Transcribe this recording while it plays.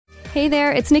Hey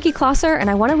there, it's Nikki Klosser, and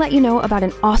I want to let you know about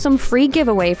an awesome free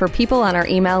giveaway for people on our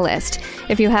email list.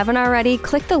 If you haven't already,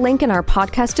 click the link in our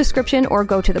podcast description or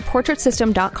go to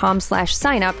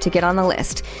theportraitsystem.com/sign-up to get on the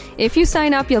list. If you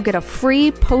sign up, you'll get a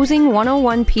free Posing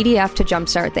 101 PDF to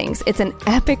jumpstart things. It's an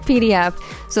epic PDF,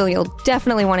 so you'll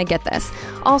definitely want to get this.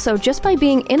 Also, just by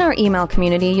being in our email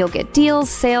community, you'll get deals,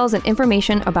 sales, and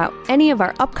information about any of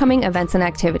our upcoming events and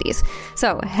activities.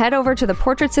 So head over to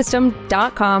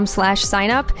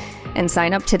theportraitsystem.com/sign-up and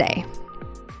sign up today.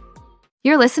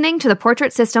 You're listening to the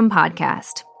Portrait System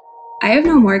podcast. I have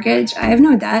no mortgage. I have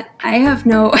no debt. I have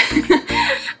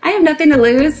nothing to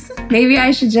lose. Maybe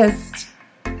I should just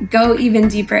go even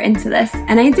deeper into this.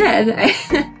 And I did.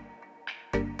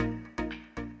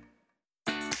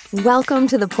 Welcome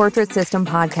to the Portrait System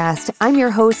podcast. I'm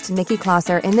your host, Nikki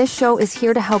Klosser, and this show is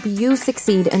here to help you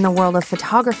succeed in the world of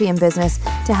photography and business,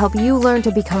 to help you learn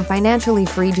to become financially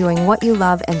free doing what you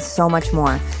love and so much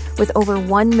more. With over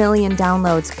 1 million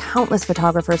downloads, countless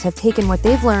photographers have taken what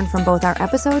they've learned from both our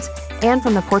episodes and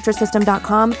from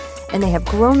theportraitsystem.com, and they have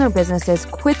grown their businesses,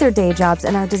 quit their day jobs,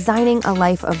 and are designing a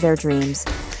life of their dreams.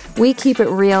 We keep it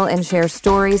real and share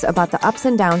stories about the ups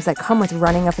and downs that come with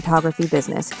running a photography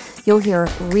business. You'll hear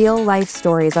real-life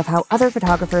stories of how other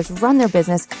photographers run their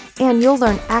business, and you'll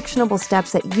learn actionable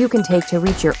steps that you can take to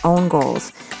reach your own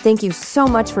goals. Thank you so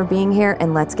much for being here,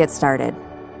 and let's get started.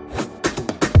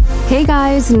 Hey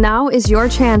guys, now is your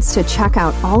chance to check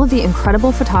out all of the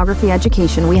incredible photography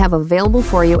education we have available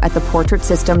for you at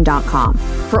theportraitsystem.com.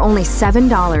 For only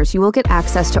 $7, you will get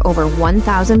access to over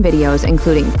 1,000 videos,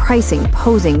 including pricing,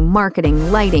 posing,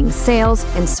 marketing, lighting, sales,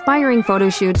 inspiring photo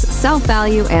shoots,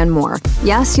 self-value, and more.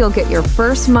 Yes, you'll get your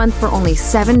first month for only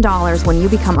 $7 when you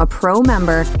become a pro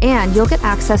member, and you'll get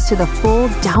access to the full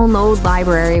download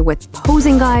library with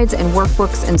posing guides and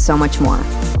workbooks and so much more.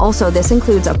 Also, this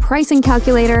includes a pricing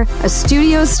calculator, a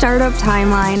studio startup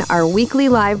timeline, our weekly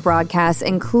live broadcasts,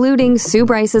 including Sue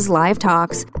Bryce's live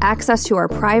talks, access to our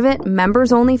private,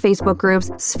 members-only Facebook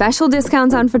groups, special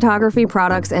discounts on photography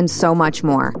products, and so much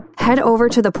more. Head over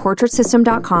to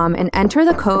theportraitsystem.com and enter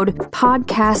the code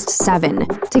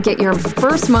PODCAST7 to get your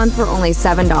first month for only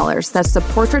 $7. That's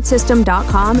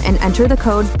theportraitsystem.com and enter the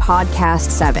code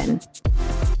PODCAST7.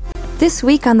 This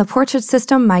week on The Portrait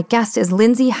System, my guest is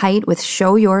Lindsay Hite with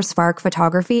Show Your Spark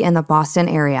Photography in the Boston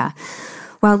area.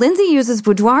 While Lindsay uses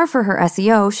boudoir for her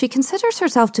SEO, she considers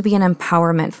herself to be an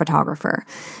empowerment photographer.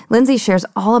 Lindsay shares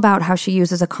all about how she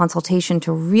uses a consultation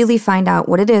to really find out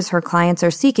what it is her clients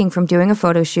are seeking from doing a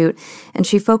photo shoot, and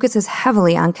she focuses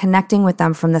heavily on connecting with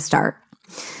them from the start.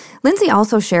 Lindsay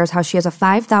also shares how she has a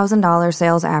 $5,000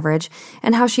 sales average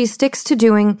and how she sticks to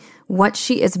doing what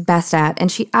she is best at,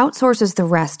 and she outsources the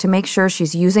rest to make sure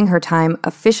she's using her time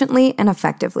efficiently and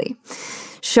effectively.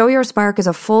 Show Your Spark is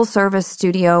a full-service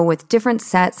studio with different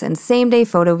sets and same-day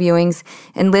photo viewings,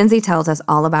 and Lindsay tells us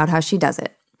all about how she does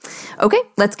it. Okay,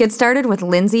 let's get started with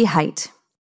Lindsay Hite.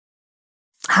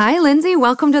 Hi, Lindsay.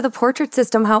 Welcome to the Portrait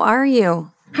System. How are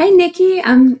you? Hi, Nikki.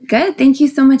 I'm good. Thank you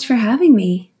so much for having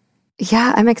me.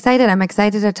 Yeah, I'm excited. I'm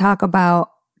excited to talk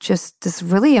about just this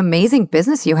really amazing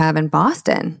business you have in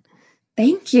Boston.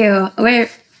 Thank you.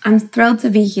 I'm thrilled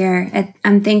to be here.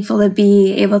 I'm thankful to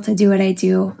be able to do what I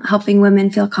do, helping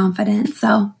women feel confident.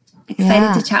 So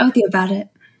excited to chat with you about it.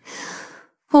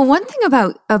 Well, one thing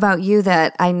about you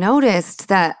that I noticed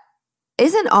that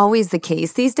isn't always the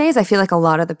case these days. I feel like a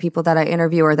lot of the people that I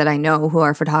interview or that I know who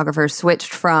are photographers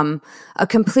switched from a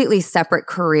completely separate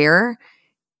career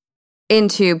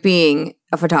into being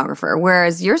a photographer,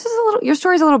 whereas your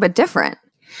story is a little bit different.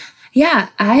 Yeah,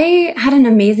 I had an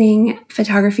amazing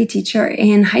photography teacher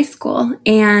in high school,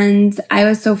 and I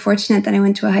was so fortunate that I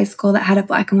went to a high school that had a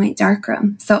black and white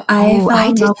darkroom. So I fell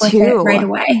in love with it right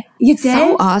away. You did?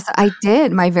 So awesome. I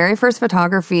did. My very first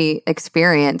photography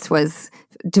experience was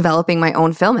developing my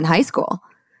own film in high school.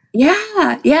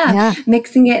 Yeah.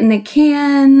 Mixing it in the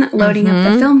can, loading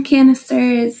up the film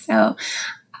canisters. So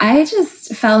I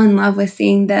just fell in love with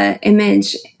seeing the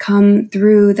image come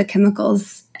through the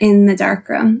chemicals in the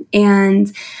darkroom.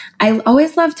 And I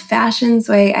always loved fashion.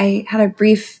 So I had a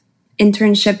brief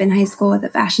internship in high school with a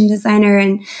fashion designer.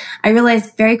 And I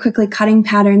realized very quickly cutting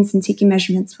patterns and taking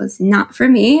measurements was not for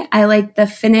me. I liked the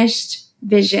finished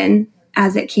vision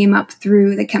as it came up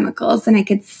through the chemicals. And I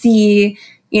could see,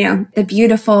 the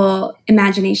beautiful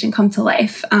imagination come to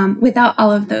life without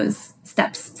all of those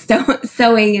steps,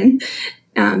 sewing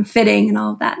and fitting and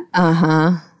all of that.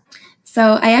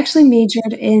 So I actually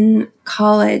majored in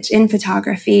college in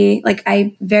photography.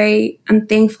 I'm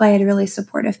thankful I had really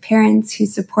supportive parents who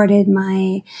supported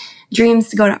my dreams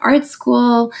to go to art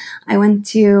school. I went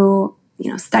to,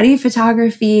 study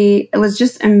photography. I was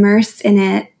just immersed in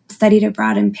it studied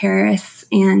abroad in Paris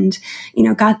and,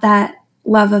 got that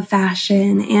love of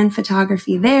fashion and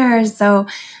photography there. So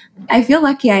I feel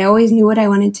lucky. I always knew what I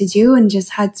wanted to do and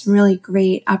just had some really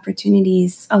great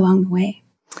opportunities along the way.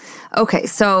 Okay.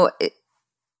 So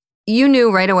you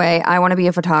knew right away, I want to be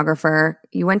a photographer.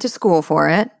 You went to school for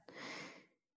it.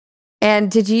 And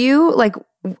did you,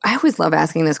 I always love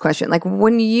asking this question.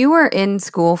 When you were in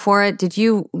school for it, did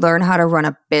you learn how to run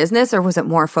a business or was it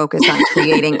more focused on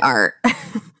creating art?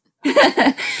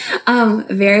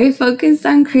 Very focused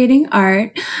on creating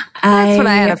art. That's what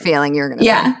I had a feeling you were going to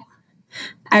say.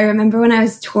 I remember when I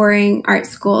was touring art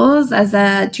schools as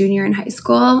a junior in high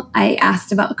school, I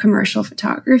asked about commercial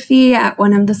photography at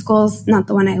one of the schools, not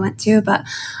the one I went to, but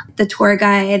the tour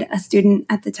guide, a student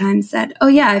at the time, said, "Oh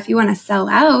yeah, if you want to sell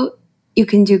out, you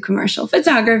can do commercial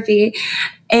photography."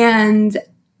 And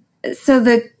so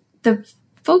the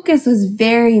focus was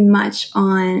very much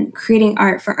on creating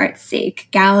art for art's sake,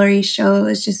 gallery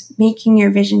shows, just making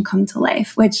your vision come to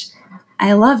life, which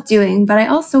I love doing, but I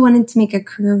also wanted to make a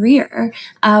career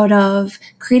out of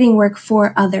creating work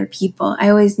for other people. I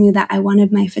always knew that I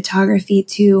wanted my photography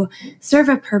to serve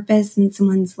a purpose in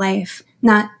someone's life,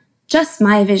 not just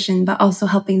my vision, but also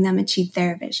helping them achieve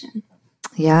their vision.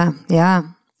 Yeah, yeah.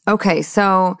 Okay,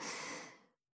 so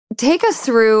take us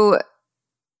through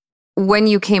when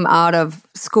you came out of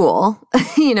school,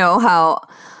 how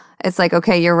it's like,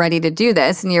 okay, you're ready to do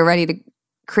this and you're ready to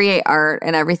create art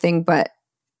and everything, but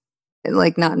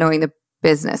not knowing the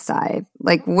business side.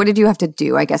 What did you have to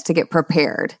do, I guess, to get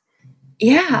prepared?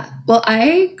 Yeah. Well,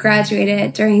 I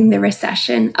graduated during the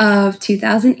recession of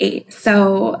 2008.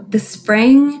 So the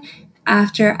spring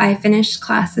after I finished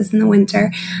classes in the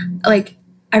winter,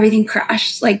 everything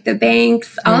crashed, the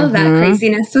banks, all of that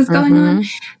craziness was going on.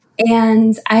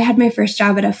 And I had my first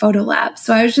job at a photo lab.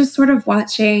 So I was just sort of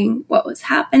watching what was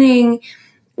happening,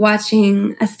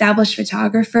 watching established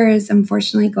photographers,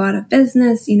 unfortunately, go out of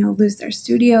business, lose their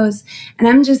studios. And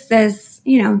I'm just this,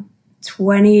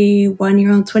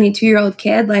 21-year-old, 22-year-old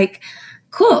kid,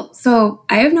 cool. So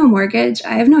I have no mortgage.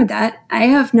 I have no debt. I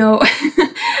have I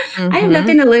have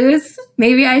nothing to lose.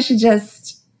 Maybe I should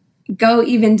just go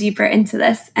even deeper into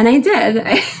this. And I did.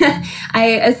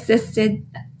 I assisted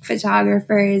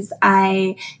photographers.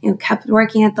 I, kept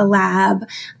working at the lab.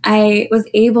 I was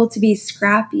able to be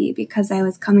scrappy because I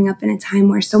was coming up in a time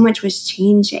where so much was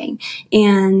changing.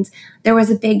 And there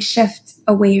was a big shift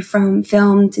away from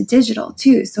film to digital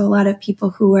too. So a lot of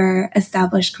people who were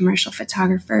established commercial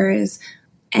photographers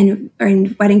and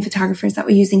wedding photographers that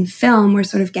were using film were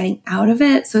sort of getting out of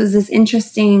it. So it was this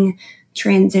interesting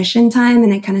transition time.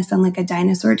 And I kind of sound like a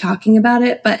dinosaur talking about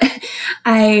it, but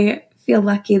I feel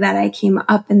lucky that I came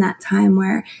up in that time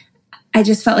where I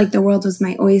just felt like the world was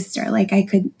my oyster. I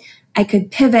could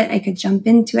pivot, I could jump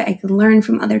into it, I could learn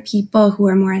from other people who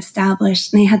were more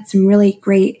established, and I had some really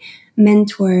great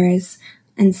mentors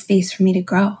and space for me to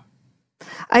grow.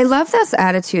 I love this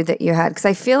attitude that you had, because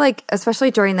I feel like,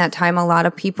 especially during that time, a lot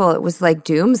of people, it was like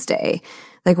doomsday.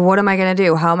 What am I going to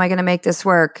do? How am I going to make this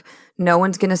work? No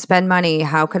one's going to spend money.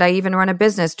 How could I even run a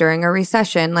business during a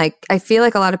recession? I feel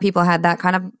like a lot of people had that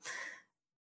kind of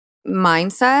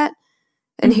mindset,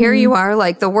 and here you are,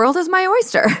 the world is my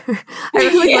oyster. I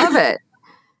really love it.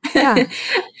 Yeah.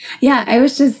 Yeah, I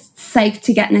was just psyched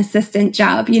to get an assistant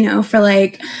job, for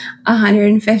 $150,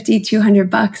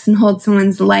 $200 and hold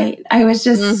someone's light. I was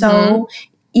just so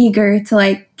eager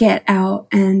to get out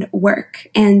and work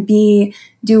and be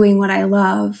doing what I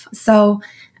love. So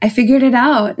I figured it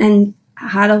out and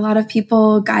had a lot of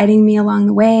people guiding me along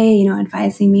the way,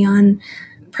 advising me on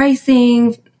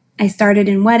pricing. I started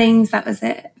in weddings. That was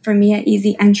it for me, an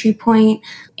easy entry point.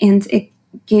 And it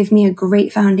gave me a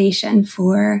great foundation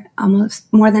for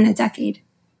almost more than a decade.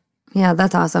 Yeah,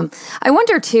 that's awesome. I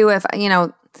wonder too if,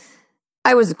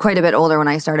 I was quite a bit older when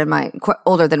I started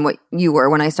older than what you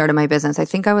were when I started my business. I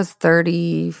think I was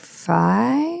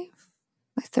 35.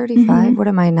 35? What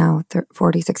am I now?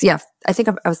 46? Yeah, I think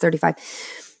I was 35.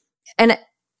 And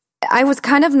I was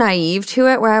kind of naive to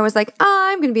it, where I was like,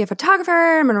 I'm going to be a photographer.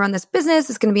 I'm going to run this business.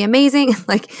 It's going to be amazing.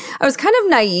 I was kind of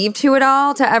naive to it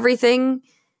all, to everything.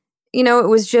 It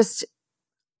was just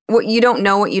what you don't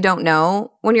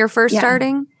know when you're first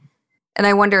starting. And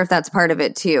I wonder if that's part of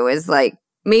it too, is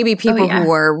maybe people who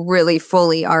were really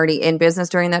fully already in business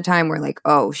during that time were like,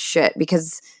 oh shit,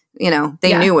 because,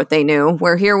 they knew what they knew.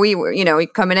 Where here we were,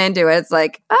 coming into it, it's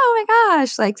like, oh my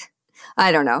gosh,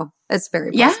 I don't know. It's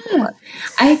very possible.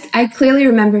 Yeah. I clearly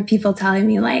remember people telling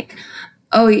me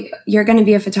oh, you're going to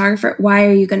be a photographer. Why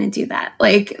are you going to do that?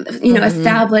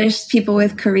 Established people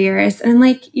with careers. And I'm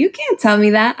like, you can't tell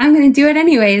me that. I'm going to do it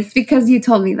anyways because you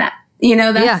told me that.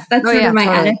 That's sort of my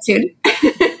attitude.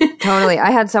 Totally.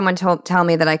 I had someone tell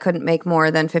me that I couldn't make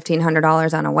more than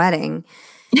 $1,500 on a wedding.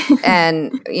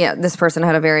 And yeah, this person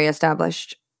had a very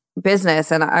established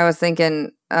business. And I was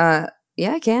thinking, yeah,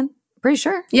 I can. Pretty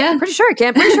sure. Yeah. Pretty sure I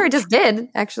can. Pretty sure I just did,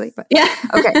 actually. But yeah.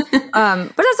 Okay.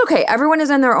 But that's okay. Everyone is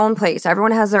in their own place.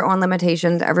 Everyone has their own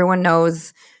limitations. Everyone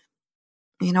knows,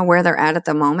 where they're at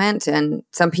the moment. And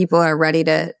some people are ready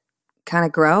to kind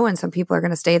of grow and some people are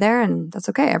going to stay there. And that's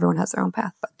okay. Everyone has their own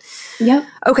path. But Yep.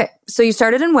 Okay. So you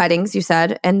started in weddings, you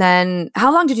said. And then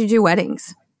how long did you do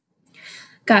weddings?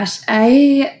 Gosh,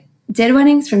 I did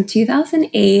weddings from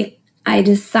 2008. I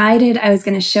decided I was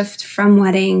going to shift from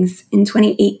weddings in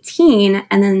 2018,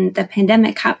 and then the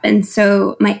pandemic happened.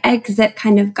 So my exit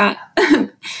kind of got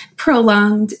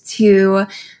prolonged to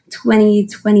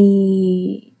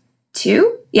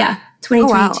 2022. Yeah, 2022. Oh,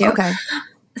 wow. Okay.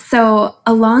 So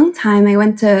a long time. I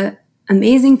went to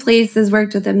amazing places,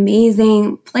 worked with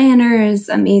amazing planners,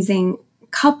 amazing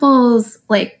couples,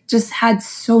 like just had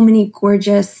so many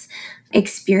gorgeous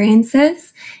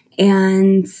experiences.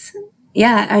 And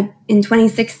yeah, in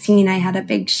 2016, I had a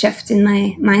big shift in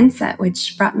my mindset,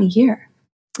 which brought me here.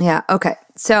 Yeah. Okay.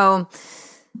 So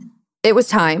it was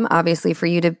time, obviously, for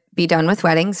you to be done with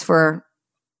weddings for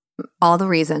all the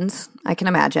reasons I can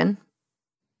imagine.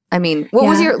 I mean, what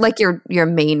was your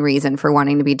main reason for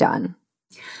wanting to be done?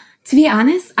 To be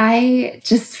honest, I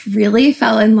just really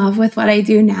fell in love with what I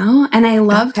do now. And I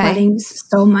loved weddings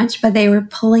so much, but they were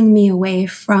pulling me away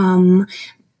from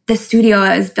the studio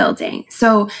I was building.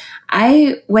 So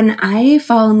when I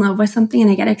fall in love with something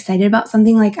and I get excited about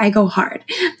something, like I go hard.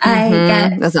 I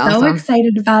get That's so awesome.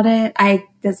 excited about it.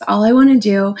 That's all I want to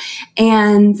do.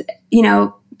 And,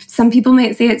 some people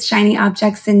might say it's shiny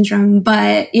object syndrome,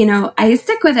 but, I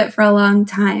stick with it for a long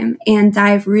time and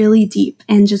dive really deep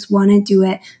and just want to do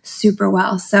it super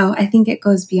well. So I think it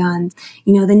goes beyond,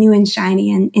 the new and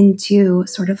shiny and into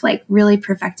sort of like really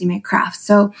perfecting my craft.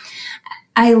 So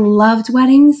I loved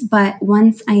weddings, but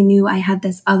once I knew I had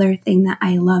this other thing that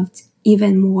I loved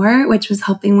even more, which was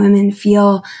helping women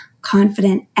feel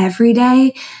confident every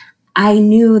day, I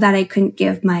knew that I couldn't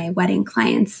give my wedding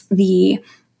clients the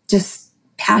just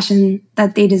passion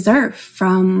that they deserve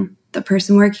from the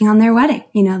person working on their wedding,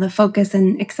 the focus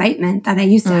and excitement that I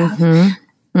used to have.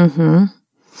 Mm-hmm.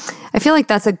 I feel like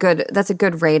that's a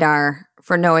good radar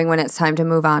for knowing when it's time to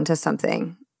move on to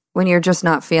something. When you're just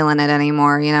not feeling it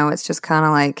anymore, it's just kind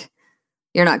of like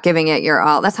you're not giving it your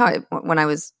all. That's how when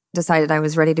I decided I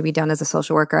was ready to be done as a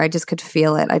social worker, I just could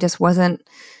feel it. I just wasn't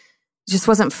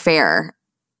fair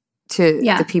to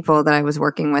the people that I was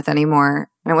working with anymore.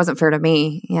 And it wasn't fair to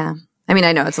me. Yeah. I mean,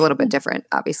 I know it's a little bit different.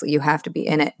 Obviously, you have to be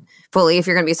in it fully if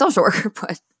you're going to be a social worker,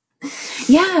 but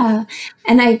yeah.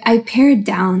 And I pared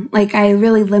down, like I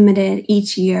really limited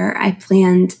each year. I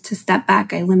planned to step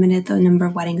back. I limited the number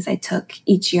of weddings I took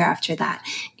each year after that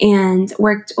and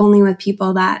worked only with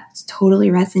people that totally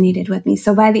resonated with me.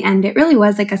 So by the end, it really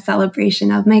was like a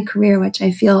celebration of my career, which I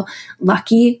feel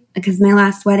lucky because my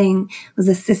last wedding was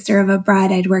a sister of a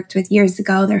bride I'd worked with years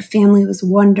ago. Their family was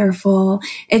wonderful.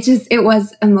 It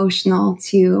was emotional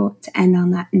to end on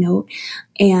that note.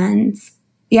 And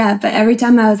yeah, but every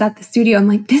time I was at the studio, I'm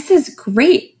like, this is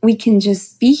great. We can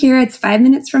just be here. It's 5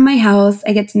 minutes from my house.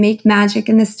 I get to make magic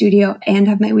in the studio and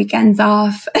have my weekends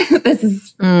off. This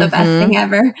is the best thing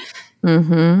ever.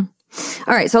 Mm-hmm.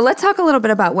 All right. So let's talk a little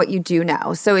bit about what you do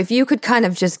now. So if you could kind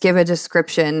of just give a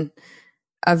description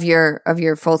of your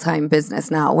full-time business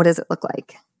now, what does it look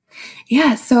like?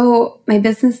 Yeah. So my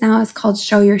business now is called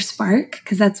Show Your Spark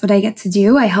because that's what I get to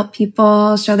do. I help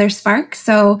people show their spark.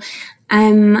 So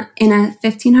I'm in a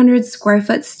 1,500 square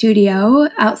foot studio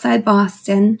outside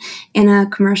Boston in a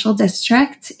commercial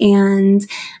district. And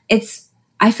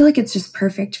I feel like it's just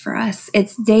perfect for us.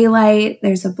 It's daylight.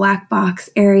 There's a black box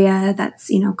area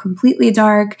that's, completely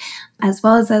dark, as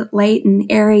well as a light and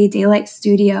airy daylight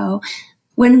studio.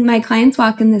 When my clients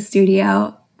walk in the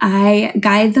studio, I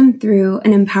guide them through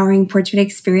an empowering portrait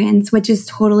experience, which is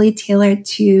totally tailored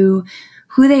to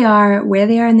who they are, where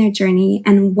they are in their journey,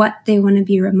 and what they want to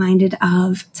be reminded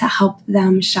of to help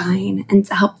them shine and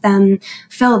to help them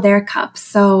fill their cup.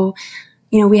 So,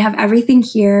 we have everything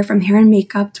here from hair and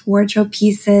makeup to wardrobe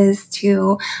pieces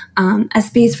to a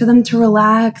space for them to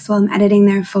relax while I'm editing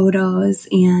their photos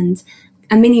and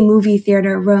a mini movie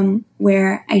theater room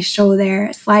where I show their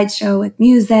slideshow with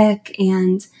music,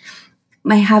 and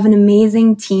I have an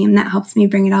amazing team that helps me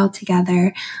bring it all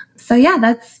together. So yeah,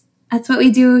 that's what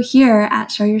we do here at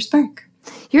Show Your Spark.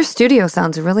 Your studio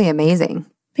sounds really amazing.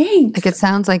 Thanks. Like it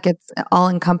sounds like it's all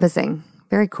encompassing.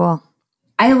 Very cool.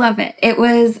 I love it. It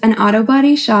was an auto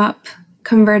body shop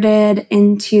converted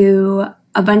into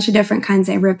a bunch of different kinds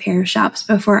of repair shops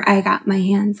before I got my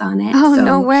hands on it. Oh, so,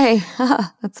 no way.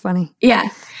 That's funny. Yeah.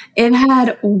 It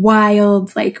had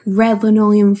wild, like red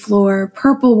linoleum floor,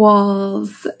 purple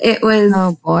walls. It was,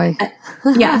 oh boy.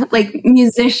 Yeah, like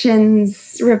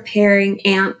musicians repairing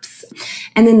amps.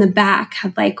 And then the back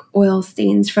had like oil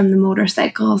stains from the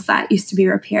motorcycles that used to be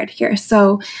repaired here.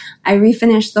 So I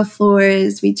refinished the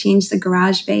floors. We changed the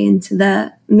garage bay into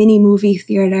the mini movie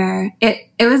theater. It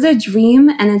was a dream,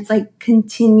 and it's like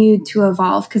continued to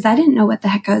evolve because I didn't know what the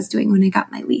heck I was doing when I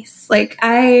got my lease. Like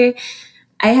I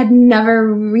had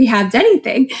never rehabbed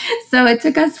anything. So it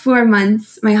took us 4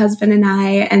 months, my husband and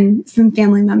I, and some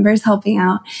family members helping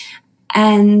out.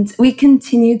 And we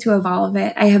continue to evolve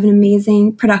it. I have an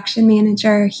amazing production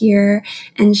manager here,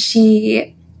 and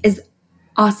she is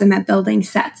awesome at building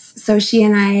sets. So she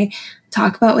and I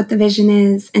talk about what the vision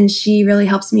is, and she really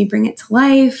helps me bring it to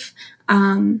life.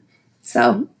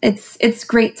 So it's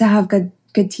great to have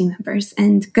good team members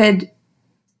and good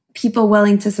people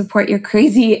willing to support your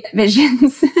crazy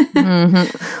visions.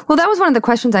 Mm-hmm. Well, that was one of the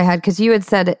questions I had, because you had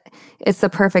said it's the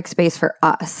perfect space for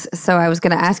us. So I was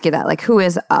going to ask you that, like, who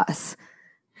is us?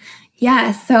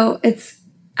 Yeah, so it's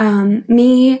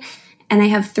me, and I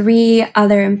have 3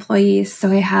 other employees.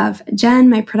 So I have Jen,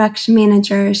 my production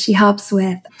manager. She helps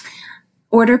with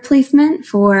order placement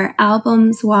for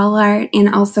albums, wall art,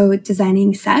 and also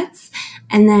designing sets.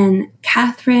 And then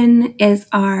Catherine is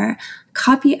our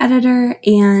copy editor,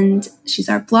 and she's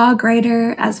our blog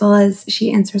writer, as well as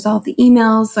she answers all the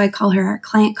emails. So I call her our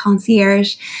client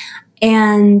concierge.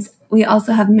 And we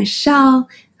also have Michelle,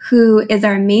 who is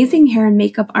our amazing hair and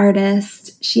makeup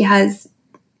artist. She has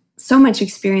so much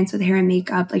experience with hair and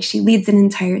makeup. Like, she leads an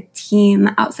entire team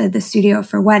outside the studio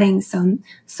for weddings. So I'm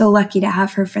so lucky to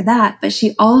have her for that. But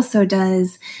she also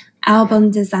does album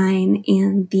design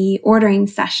and the ordering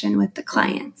session with the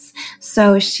clients.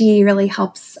 So she really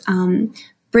helps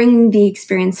bring the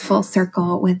experience full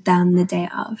circle with them the day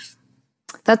of.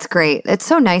 That's great. It's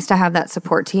so nice to have that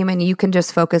support team, and you can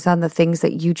just focus on the things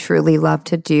that you truly love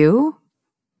to do.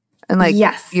 And like,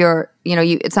 yes,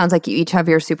 it sounds like you each have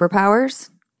your superpowers.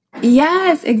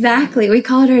 Yes, exactly. We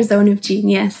call it our zone of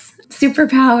genius.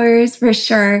 Superpowers for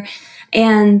sure.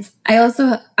 And I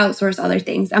also outsource other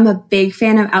things. I'm a big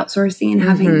fan of outsourcing and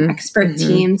having an expert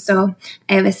team. So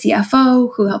I have a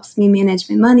CFO who helps me manage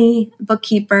my money, a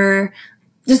bookkeeper,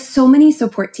 just so many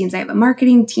support teams. I have a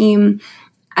marketing team.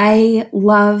 I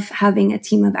love having a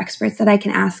team of experts that I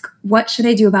can ask, what should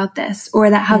I do about this? Or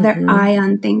that have their eye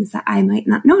on things that I might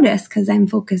not notice because I'm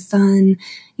focused on,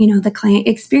 the client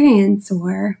experience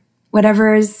or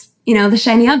whatever is, the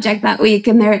shiny object that week.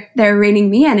 And they're reining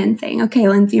me in and saying, okay,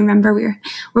 Lindsay, remember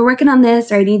we're working on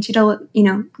this, or I need you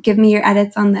to, give me your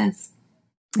edits on this.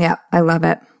 Yeah, I love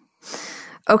it.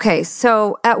 Okay.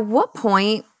 So at what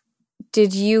point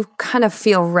did you kind of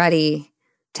feel ready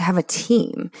to have a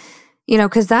team?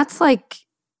 Because that's like,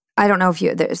 I don't know if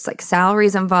there's like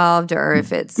salaries involved, or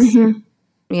if it's,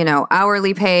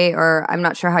 hourly pay, or I'm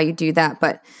not sure how you do that.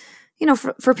 But,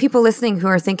 for people listening who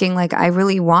are thinking like, I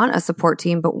really want a support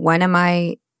team, but when am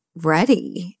I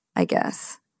ready, I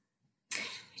guess?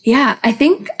 Yeah, I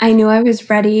think I knew I was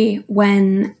ready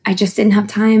when I just didn't have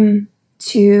time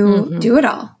to do it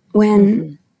all.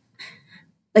 When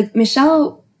like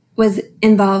Michelle was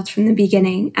involved from the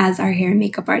beginning as our hair and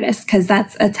makeup artist, because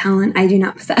that's a talent I do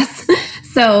not possess.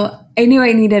 So I knew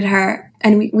I needed her,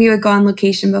 and we would go on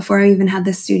location before I even had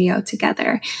the studio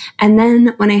together. And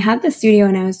then when I had the studio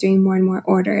and I was doing more and more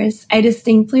orders, I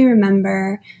distinctly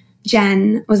remember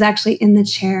Jen was actually in the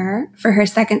chair for her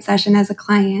second session as a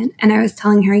client. And I was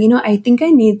telling her, I think I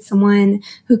need someone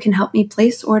who can help me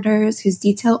place orders, who's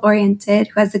detail oriented,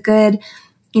 who has a good,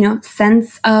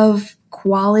 sense of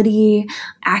quality,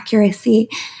 accuracy,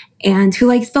 and who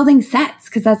likes building sets,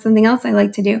 because that's something else I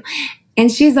like to do. And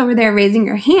she's over there raising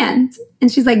her hand, and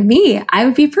she's like, me, I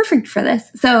would be perfect for this.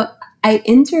 So I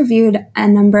interviewed a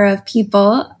number of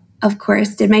people, of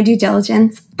course, did my due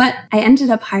diligence, but I ended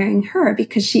up hiring her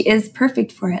because she is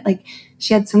perfect for it. Like,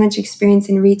 she had so much experience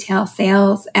in retail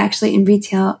sales, actually in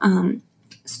retail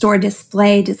store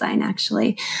display design,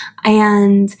 actually,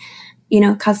 and,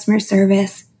 customer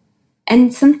service.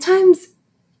 And sometimes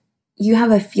you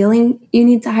have a feeling you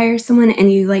need to hire someone,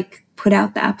 and you like put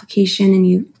out the application and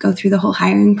you go through the whole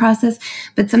hiring process.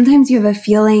 But sometimes you have a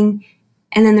feeling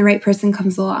and then the right person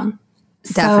comes along.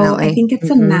 Definitely. So I think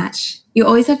it's a match. You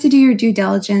always have to do your due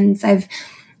diligence. I've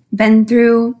been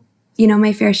through,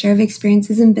 my fair share of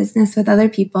experiences in business with other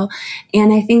people.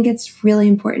 And I think it's really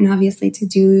important, obviously, to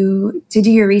do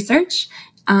your research,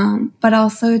 but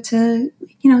also to,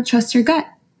 trust your gut.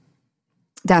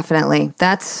 Definitely.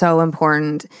 That's so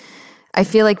important. I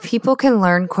feel like people can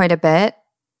learn quite a bit,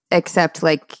 except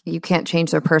like you can't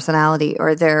change their personality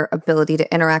or their ability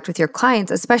to interact with your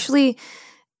clients, especially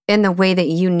in the way that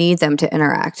you need them to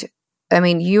interact. I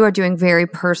mean, you are doing very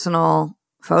personal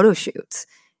photo shoots,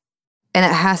 and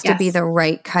it has to be the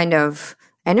right kind of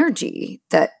energy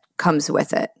that comes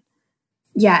with it.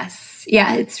 Yes.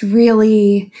 Yeah, it's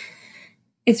really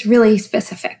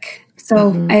specific.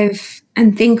 So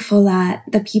I'm thankful that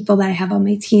the people that I have on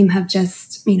my team have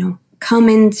just, come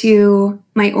into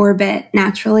my orbit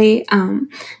naturally.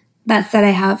 That said, I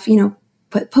have,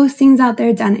 put postings out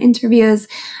there, done interviews,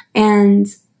 and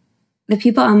the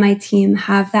people on my team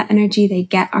have that energy. They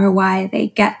get our why. They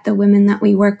get the women that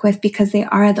we work with because they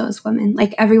are those women.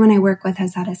 Like everyone I work with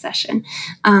has had a session.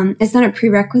 It's not a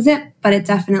prerequisite, but it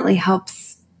definitely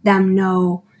helps them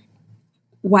know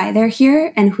why they're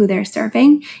here and who they're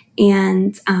serving.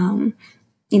 And,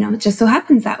 it just so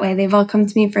happens that way. They've all come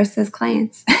to me first as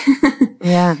clients.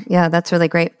 Yeah, that's really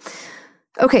great.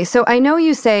 Okay, so I know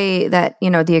you say that,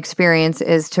 the experience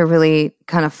is to really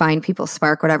kind of find people's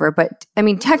spark, whatever. But I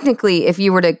mean, technically, if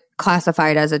you were to classify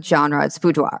it as a genre, it's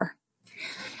boudoir.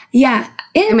 Yeah.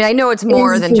 I know it's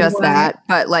more than just that,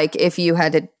 but like if you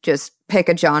had to just pick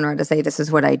a genre to say, this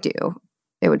is what I do,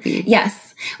 it would be.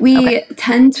 Yes. We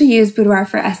tend to use boudoir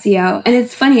for SEO. And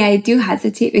it's funny, I do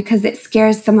hesitate because it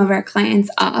scares some of our clients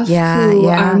off who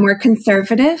are more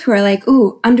conservative, who are like,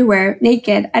 ooh, underwear,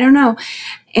 naked, I don't know.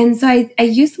 And so I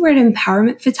use the word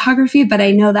empowerment photography, but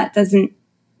I know that doesn't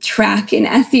track in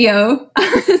SEO.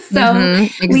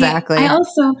 Exactly. I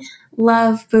also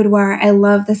love boudoir. I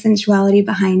love the sensuality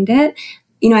behind it.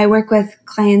 I work with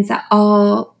clients at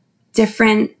all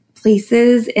different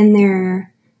places in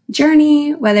their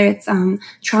journey, whether it's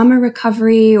trauma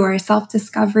recovery or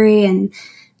self-discovery, and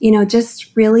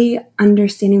just really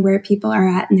understanding where people are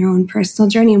at in their own personal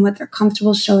journey and what they're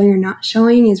comfortable showing or not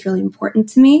showing is really important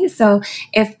to me. So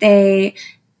if they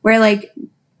wear like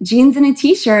jeans and a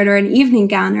t-shirt or an evening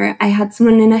gown, or I had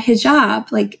someone in a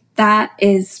hijab, like that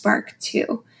is spark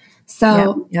too.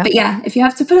 So, But yeah, if you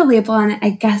have to put a label on it, I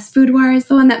guess boudoir is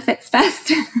the one that fits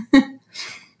best.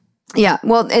 Yeah.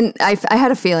 Well, and I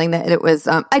had a feeling that it was,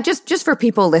 I just for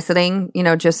people listening,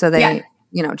 just so they,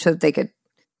 so they could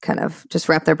kind of just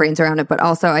wrap their brains around it. But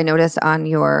also I noticed on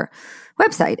your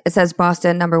website, it says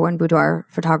Boston #1 boudoir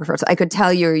photographer. So I could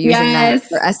tell you're using that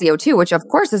for SEO too, which of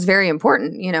course is very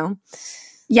important,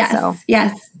 Yes.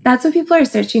 Yes. That's what people are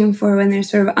searching for when they're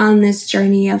sort of on this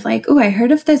journey of like, oh, I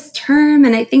heard of this term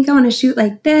and I think I want to shoot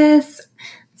like this.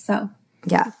 So.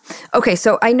 Yeah. Okay.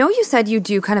 So I know you said you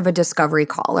do kind of a discovery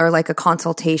call or like a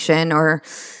consultation or,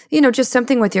 just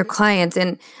something with your clients.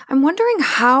 And I'm wondering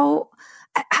how,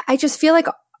 I just feel like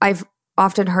I've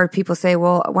often heard people say,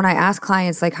 well, when I ask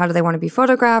clients, like, how do they want to be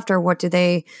photographed or what do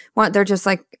they want? They're just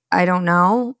like, I don't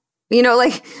know.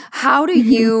 Like how do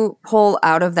you pull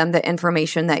out of them the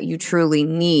information that you truly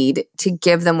need to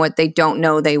give them what they don't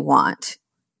know they want?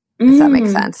 If that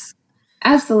makes sense.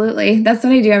 Absolutely. That's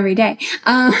what I do every day.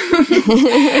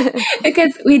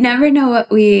 Because we never know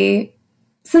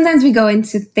sometimes we go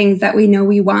into things that we know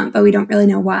we want, but we don't really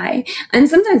know why. And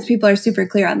sometimes people are super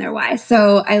clear on their why.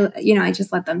 So I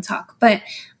just let them talk. But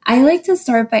I like to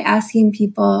start by asking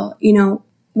people,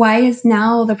 why is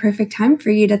now the perfect time for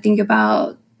you to think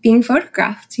about being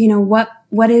photographed?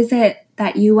 What is it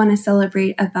that you want to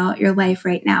celebrate about your life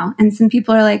right now? And some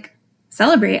people are like,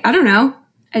 celebrate? I don't know.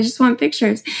 I just want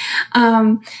pictures.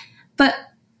 But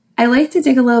I like to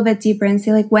dig a little bit deeper and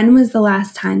say, like, when was the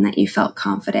last time that you felt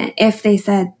confident? If they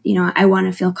said, I want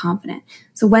to feel confident.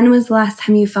 So when was the last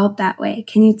time you felt that way?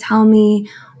 Can you tell me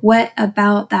what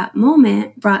about that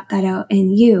moment brought that out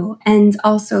in you? And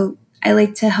also, I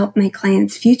like to help my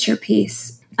clients future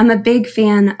pace. I'm a big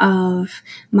fan of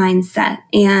mindset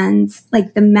and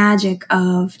like the magic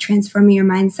of transforming your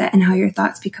mindset and how your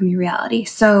thoughts become your reality.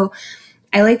 So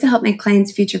I like to help my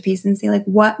clients future pace and say, like,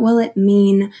 what will it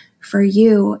mean for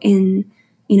you in,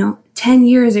 10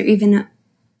 years or even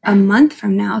a month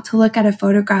from now to look at a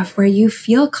photograph where you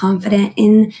feel confident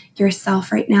in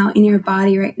yourself right now, in your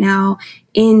body right now,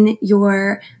 in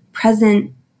your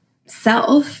present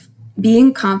self,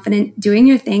 being confident, doing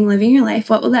your thing, living your life.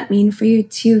 What will that mean for you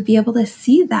to be able to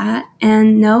see that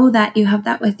and know that you have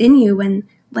that within you when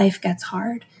life gets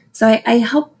hard? So I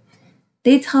help.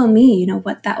 They tell me,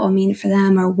 what that will mean for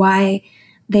them or why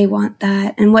they want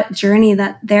that and what journey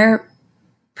that they're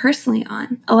personally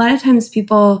on. A lot of times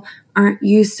people aren't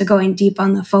used to going deep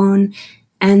on the phone.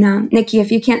 And Nikki,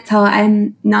 if you can't tell,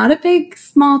 I'm not a big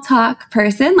small talk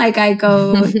person. Like I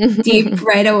go deep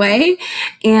right away.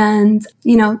 And,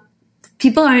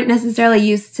 people aren't necessarily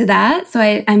used to that. So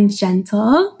I'm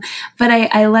gentle, but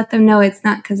I let them know it's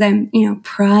not because I'm,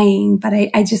 prying, but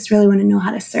I just really want to know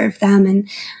how to serve them. And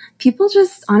people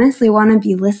just honestly want to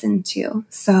be listened to.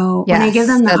 So when I give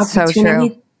them the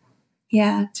opportunity,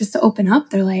 just to open up,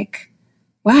 they're like,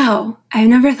 wow, I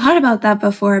never thought about that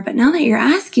before. But now that you're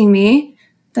asking me,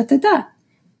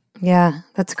 Yeah,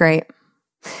 that's great.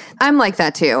 I'm like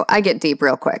that too. I get deep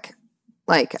real quick.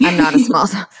 Like I'm not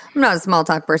a small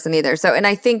talk person either. So, and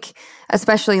I think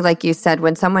especially like you said,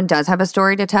 when someone does have a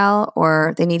story to tell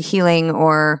or they need healing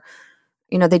or,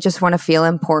 they just want to feel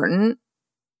important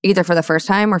either for the first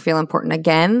time or feel important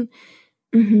again.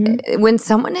 Mm-hmm. When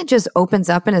someone just opens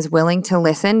up and is willing to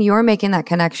listen, you're making that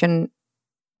connection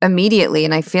immediately.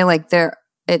 And I feel like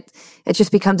it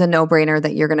just becomes a no-brainer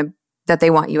that that they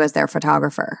want you as their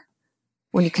photographer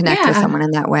when you connect with someone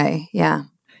in that way. Yeah.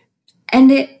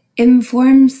 And it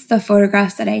informs the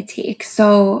photographs that I take.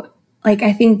 So like,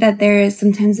 I think that there is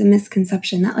sometimes a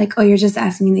misconception that like, oh, you're just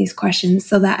asking me these questions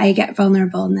so that I get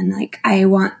vulnerable. And then like, I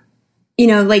want,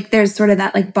 like there's sort of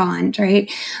that like bond,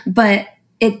 right? But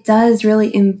it does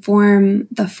really inform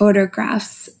the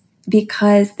photographs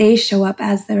because they show up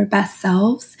as their best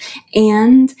selves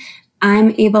and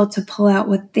I'm able to pull out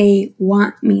what they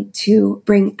want me to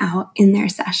bring out in their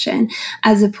session,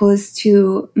 as opposed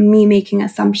to me making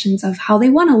assumptions of how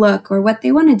they want to look or what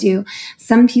they want to do.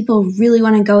 Some people really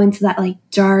want to go into that like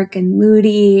dark and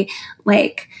moody,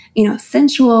 like,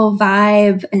 sensual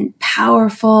vibe and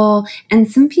powerful. And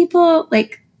some people,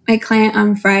 like my client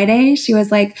on Friday, she was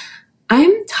like,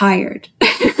 I'm tired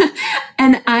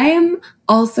and I am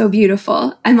also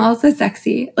beautiful. I'm also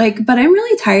sexy, but I'm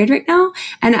really tired right now.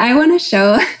 And I want to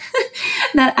show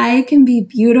that I can be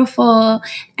beautiful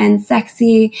and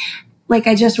sexy. Like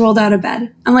I just rolled out of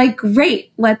bed. I'm like,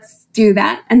 great, let's do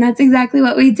that. And that's exactly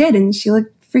what we did. And she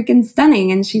looked freaking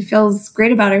stunning and she feels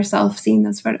great about herself seeing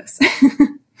those photos.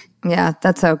 Yeah,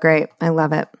 that's so great. I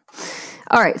love it.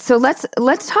 All right. So let's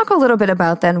talk a little bit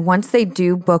about then once they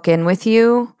do book in with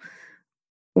you,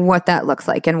 what that looks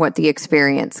like and what the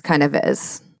experience kind of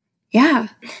is. Yeah.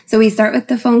 So we start with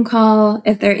the phone call.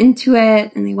 If they're into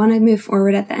it and they want to move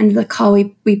forward at the end of the call,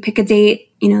 we pick a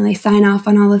date, they sign off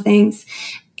on all the things.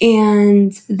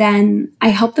 And then I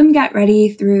help them get ready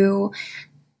through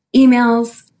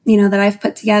emails, that I've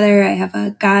put together. I have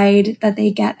a guide that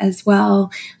they get as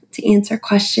well to answer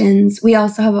questions. We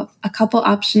also have a couple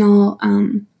optional,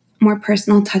 more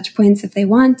personal touch points if they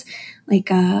want, like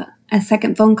a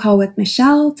second phone call with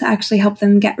Michelle to actually help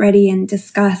them get ready and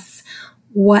discuss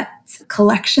what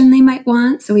collection they might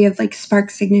want. So we have like Spark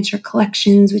signature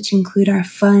collections, which include our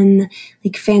fun,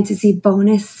 like fantasy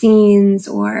bonus scenes,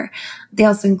 or they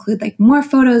also include like more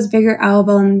photos, bigger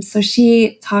albums. So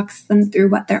she talks them through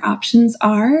what their options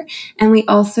are. And we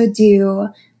also do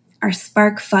our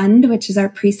Spark Fund, which is our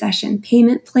pre-session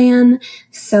payment plan.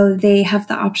 So they have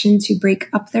the option to break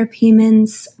up their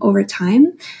payments over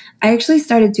time. I actually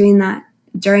started doing that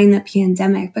during the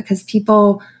pandemic because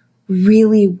people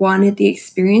really wanted the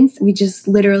experience. We just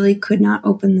literally could not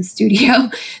open the studio.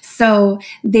 So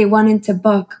they wanted to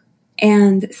book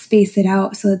and space it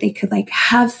out so that they could like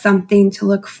have something to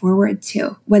look forward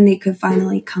to when they could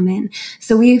finally come in.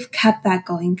 So we've kept that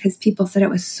going because people said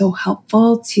it was so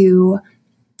helpful to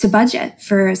budget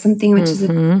for something which is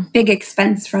a big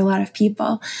expense for a lot of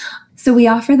people. So we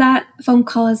offer that phone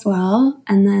call as well.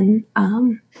 And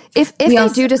then if they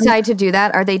do decide to do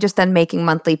that, are they just then making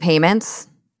monthly payments?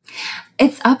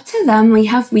 It's up to them. We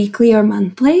have weekly or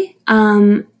monthly,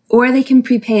 or they can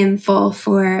prepay in full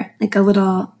for like a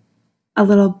little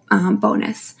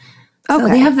bonus. So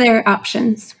they have their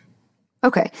options.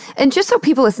 Okay. And just so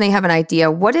people listening have an idea,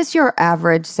 what is your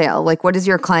average sale? Like what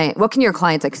can your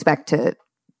clients expect to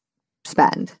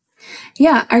spend?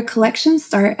 Yeah, our collections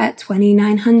start at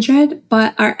 $2,900,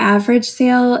 but our average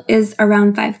sale is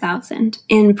around $5,000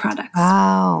 in products.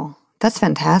 Wow. That's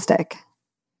fantastic.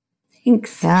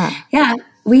 Thanks. Yeah.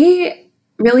 We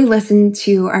really listened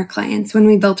to our clients when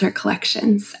we built our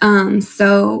collections.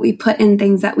 So we put in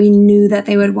things that we knew that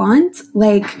they would want.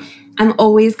 Like I'm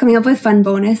always coming up with fun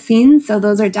bonus scenes. So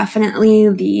those are definitely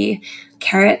the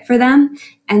carrot for them.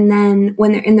 And then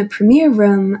when they're in the premiere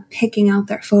room picking out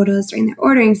their photos during their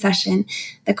ordering session,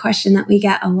 the question that we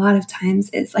get a lot of times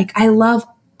is like, I love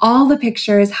all the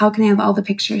pictures. How can I have all the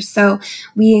pictures? So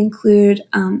we include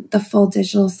the full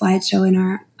digital slideshow in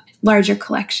our larger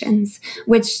collections,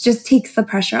 which just takes the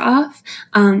pressure off.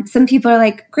 Some people are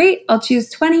like, great, I'll choose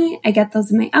 20. I get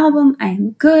those in my album. I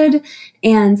am good.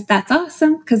 And that's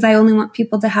awesome because I only want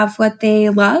people to have what they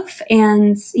love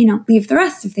and, leave the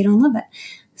rest if they don't love it.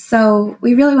 So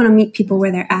we really want to meet people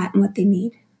where they're at and what they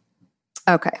need.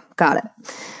 Okay. Got it.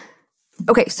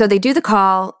 Okay. So they do the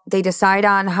call. They decide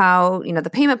on how, the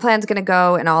payment plan's going to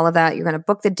go and all of that. You're going to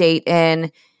book the date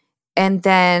in. And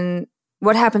then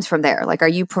what happens from there? Like, are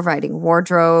you providing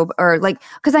wardrobe or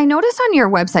because I noticed on your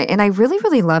website, and I really,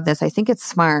 really love this. I think it's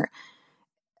smart.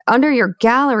 Under your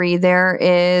gallery, there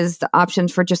is the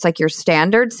options for just like your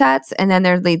standard sets. And then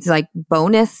there's these like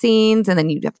bonus scenes. And then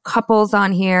you have couples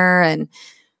on here and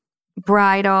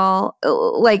bridal.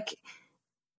 Like,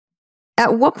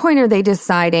 at what point are they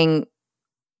deciding,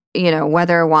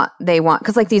 whether they want,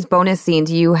 because like these bonus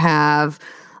scenes you have,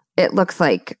 it looks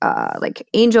like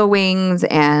angel wings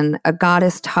and a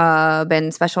goddess tub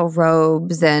and special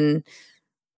robes and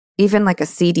even like a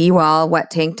CD wall,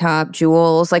 wet tank top,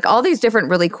 jewels, like all these different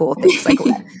really cool things. Like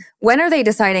when are they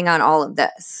deciding on all of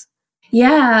this?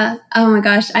 Yeah. Oh my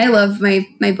gosh. I love my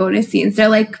bonus scenes. They're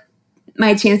like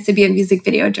my chance to be a music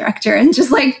video director and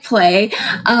just like play.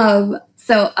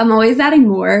 So I'm always adding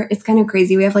more. It's kind of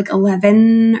crazy. We have like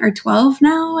 11 or 12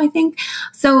 now, I think.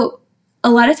 So a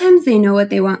lot of times they know what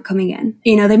they want coming in.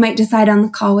 They might decide on the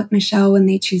call with Michelle when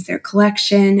they choose their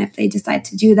collection. If they decide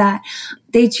to do that,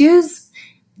 they choose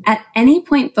at any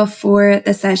point before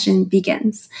the session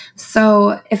begins.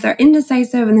 So if they're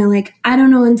indecisive and they're like, I don't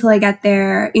know until I get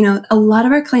there, a lot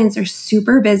of our clients are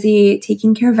super busy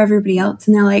taking care of everybody else.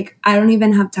 And they're like, I don't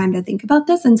even have time to think about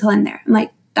this until I'm there. I'm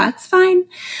like, that's fine.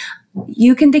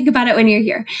 You can think about it when you're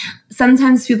here.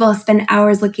 Sometimes people spend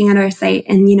hours looking at our site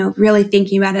and, really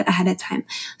thinking about it ahead of time.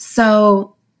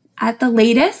 So at the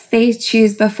latest, they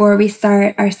choose before we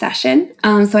start our session.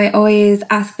 So I always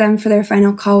ask them for their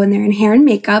final call when they're in hair and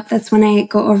makeup. That's when I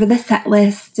go over the set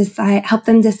list, help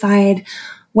them decide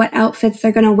what outfits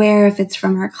they're going to wear, if it's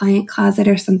from our client closet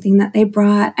or something that they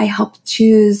brought. I help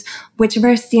choose which of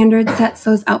our standard sets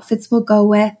those outfits will go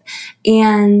with.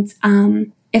 And,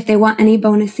 if they want any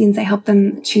bonus scenes, I help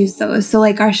them choose those. So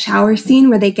like our shower scene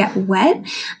where they get wet,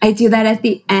 I do that at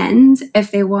the end.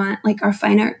 If they want like our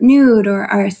fine art nude or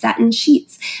our satin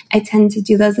sheets, I tend to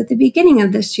do those at the beginning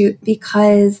of the shoot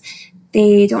because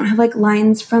they don't have like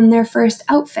lines from their first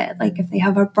outfit. Like if they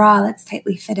have a bra that's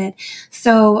tightly fitted.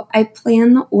 So I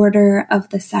plan the order of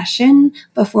the session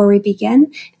before we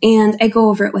begin and I go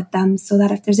over it with them so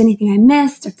that if there's anything I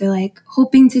missed, if they're like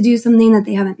hoping to do something that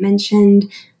they haven't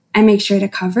mentioned, I make sure to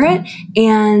cover it.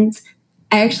 And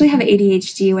I actually have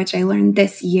ADHD, which I learned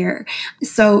this year.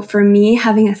 So for me,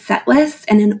 having a set list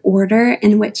and an order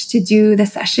in which to do the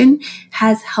session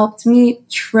has helped me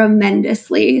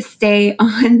tremendously stay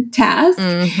on task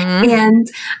and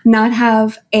not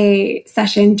have a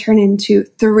session turn into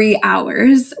 3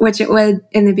 hours, which it would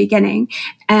in the beginning,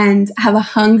 and have a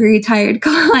hungry, tired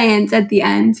client at the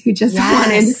end who just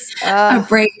wanted a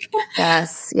break.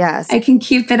 Yes, yes. I can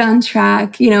keep it on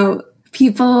track.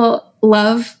 People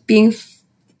love being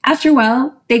after a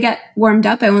while, they get warmed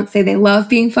up. I won't say they love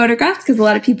being photographed because a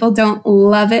lot of people don't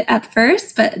love it at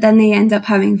first, but then they end up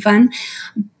having fun.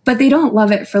 But they don't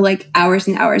love it for like hours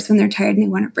and hours when they're tired and they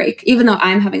want a break, even though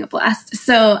I'm having a blast.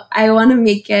 So I want to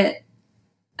make it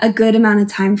a good amount of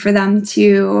time for them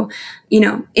to,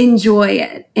 enjoy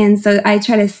it. And so I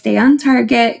try to stay on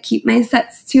target, keep my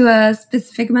sets to a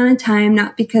specific amount of time,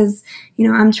 not because,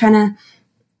 I'm trying to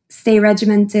stay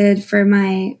regimented for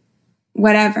my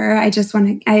whatever.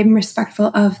 I'm respectful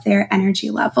of their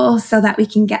energy level so that we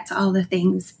can get to all the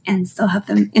things and still have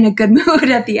them in a good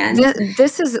mood at the end.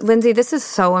 Lindsay, this is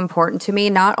so important to me,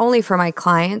 not only for my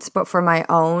clients, but for my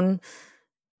own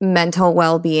mental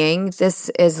well-being. This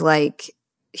is like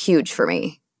huge for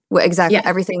me. Exactly. Yeah.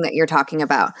 Everything that you're talking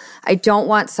about. I don't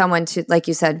want someone to, like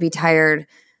you said, be tired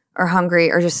or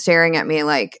hungry or just staring at me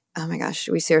like, oh my gosh,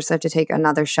 we seriously have to take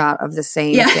another shot of the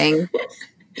same thing.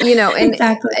 And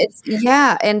exactly.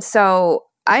 And so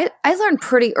I learned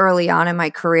pretty early on in my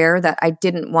career that I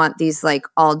didn't want these like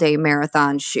all day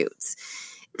marathon shoots.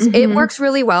 It works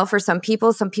really well for some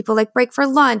people. Some people like break for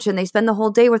lunch and they spend the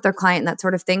whole day with their client and that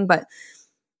sort of thing. But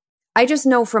I just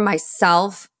know for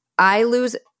myself, I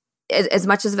lose as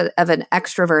much of an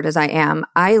extrovert as I am.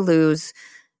 I lose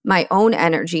my own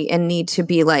energy and need to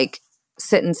be like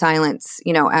sit in silence,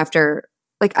 after.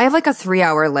 Like I have like a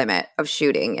 3-hour limit of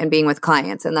shooting and being with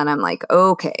clients. And then I'm like,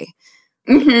 okay,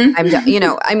 I'm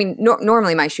done.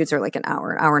 Normally my shoots are like an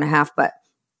hour and a half, but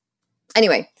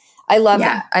anyway, I love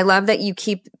that. I love that you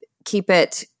keep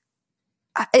it.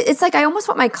 It's like, I almost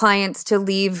want my clients to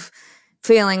leave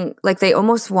feeling like they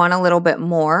almost want a little bit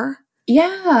more.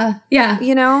 Yeah. Yeah.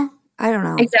 I don't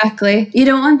know. Exactly. You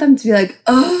don't want them to be like,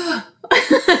 oh,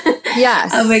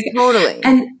 yes, totally.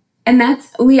 And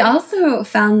we also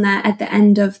found that at the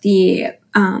end of the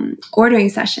ordering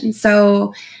session.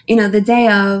 So, the day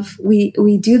of,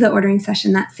 we do the ordering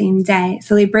session that same day.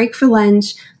 So they break for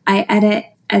lunch. I edit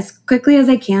as quickly as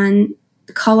I can,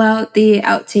 call out the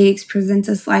outtakes, present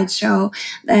a slideshow.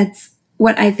 That's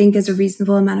what I think is a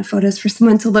reasonable amount of photos for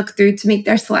someone to look through to make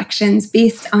their selections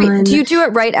based on... Wait, do you do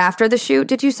it right after the shoot,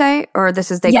 did you say? Or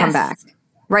they come back?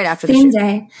 Right after the shoot? Same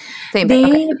day. Same day,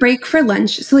 They break for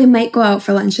lunch, so they might go out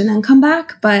for lunch and then come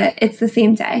back, but it's the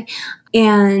same day.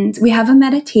 And we have a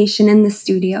meditation in the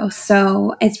studio.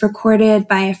 So it's recorded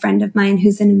by a friend of mine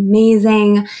who's an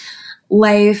amazing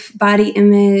life body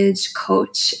image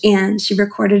coach. And she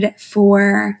recorded it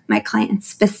for my clients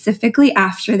specifically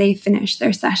after they finish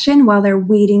their session while they're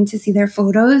waiting to see their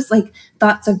photos. Like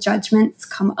thoughts of judgments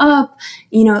come up,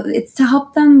 it's to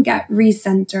help them get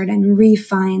recentered and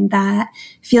refine that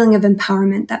feeling of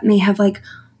empowerment that may have like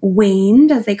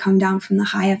waned as they come down from the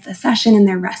high of the session and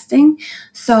they're resting.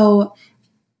 So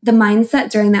the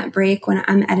mindset during that break when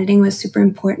I'm editing was super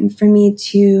important for me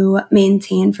to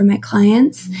maintain for my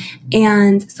clients.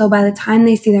 And so by the time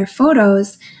they see their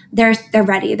photos, they're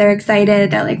ready. They're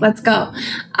excited. They're like, let's go.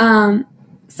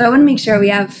 So I want to make sure we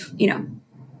have,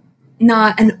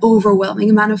 not an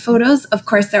overwhelming amount of photos. Of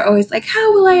course, they're always like,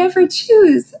 how will I ever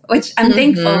choose? Which I'm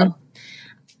thankful.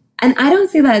 And I don't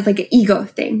see that as like an ego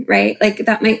thing, right? Like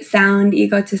that might sound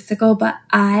egotistical, but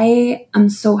I am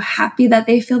so happy that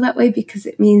they feel that way because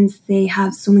it means they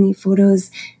have so many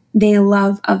photos they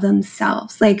love of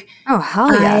themselves. Like, oh,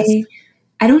 hell yes.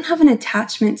 I don't have an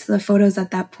attachment to the photos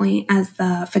at that point as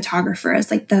the photographer,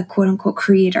 as like the quote unquote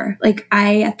creator. Like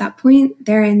at that point,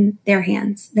 they're in their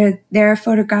hands. They're their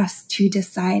photographs to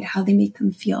decide how they make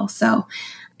them feel. So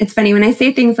it's funny when I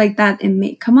say things like that, it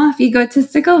may come off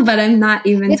egotistical, but I'm not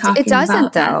even talking about that.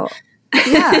 It doesn't though.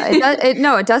 Yeah,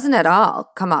 no, it doesn't at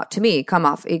all come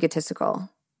off egotistical.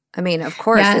 I mean, of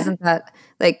course, isn't that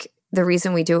like the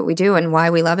reason we do what we do and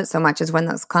why we love it so much is when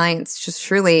those clients just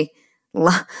truly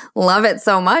love it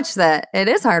so much that it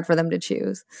is hard for them to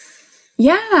choose.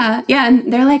 Yeah.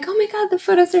 And they're like, oh my God, the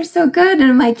photos are so good. And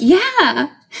I'm like, yeah,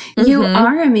 you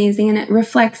are amazing. And it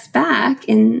reflects back.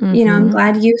 And, I'm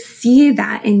glad you see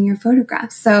that in your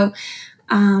photographs. So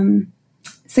I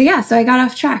got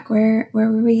off track. Where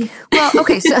were we? Well,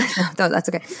 okay. So no, that's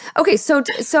okay. Okay. So,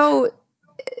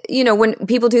 when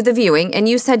people do the viewing and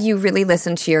you said you really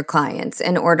listen to your clients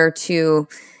in order to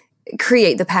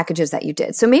create the packages that you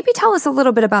did. So maybe tell us a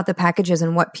little bit about the packages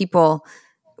and what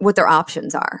their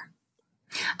options are.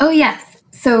 Oh, yes.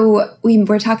 So we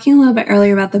were talking a little bit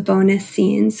earlier about the bonus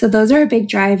scenes. So those are a big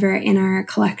driver in our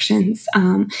collections.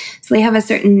 So they have a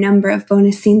certain number of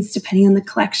bonus scenes depending on the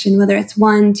collection, whether it's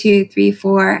 1, 2, 3,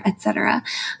 4, etc.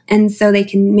 And so they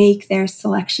can make their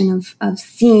selection of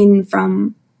scene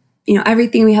from,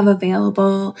 everything we have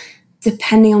available,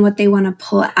 depending on what they want to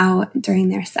pull out during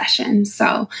their session.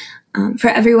 So for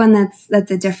everyone, that's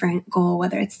a different goal,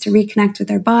 whether it's to reconnect with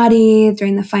their body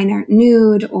during the fine art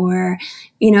nude or,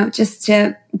 just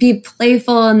to be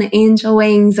playful in the angel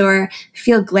wings or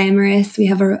feel glamorous. We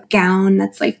have a gown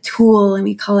that's like tulle and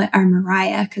we call it our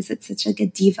Mariah because it's such like a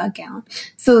diva gown.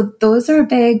 So those are a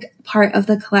big part of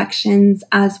the collections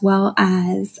as well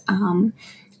as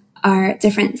our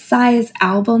different size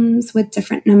albums with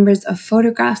different numbers of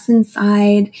photographs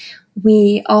inside.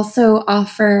 We also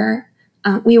offer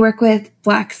we work with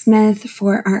Blacksmith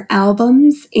for our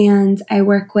albums, and I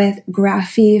work with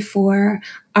Graphy for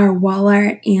our wall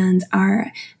art and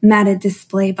our matted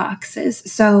display boxes.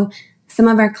 So some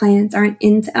of our clients aren't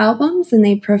into albums and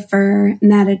they prefer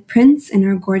matted prints in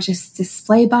our gorgeous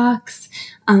display box.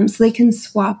 So they can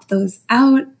swap those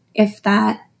out if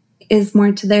that is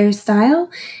more to their style.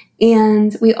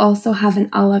 And we also have an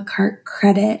a la carte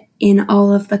credit in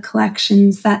all of the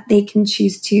collections that they can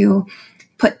choose to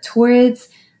put towards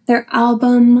their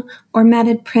album or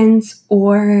matted prints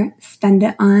or spend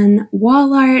it on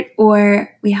wall art,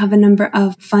 or we have a number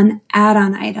of fun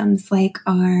add-on items like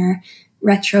our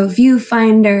retro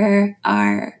viewfinder,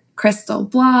 our crystal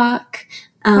block,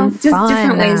 just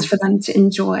different ways for them to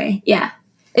enjoy. Yeah.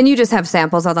 And you just have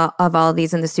samples of all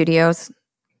these in the studios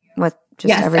with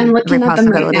just I'm looking at them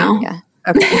right now. Yeah.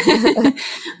 Okay. Nice.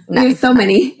 There's so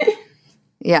many.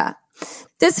 Yeah.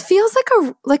 This feels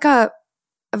like a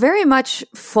very much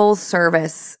full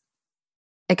service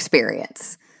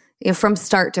experience, from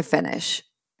start to finish.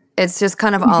 It's just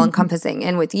kind of all encompassing.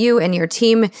 And with you and your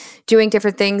team doing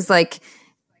different things, like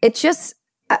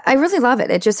I really love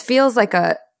it. It just feels like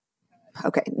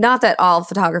not that all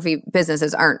photography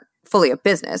businesses aren't fully a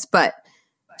business, but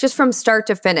just from start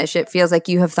to finish, it feels like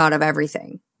you have thought of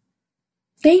everything.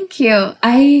 Thank you.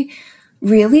 I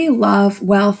really love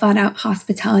well thought out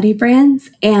hospitality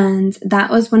brands. And that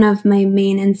was one of my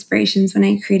main inspirations when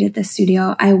I created the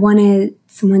studio. I wanted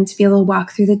someone to be able to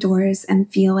walk through the doors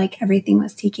and feel like everything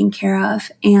was taken care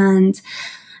of. And,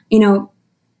 you know,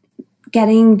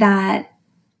 getting that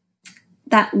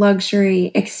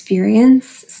luxury experience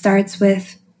starts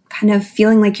with kind of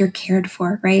feeling like you're cared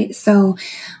for, right? So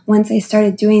once I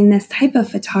started doing this type of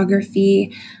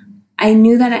photography, I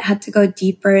knew that it had to go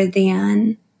deeper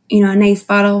than, you know, a nice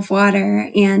bottle of water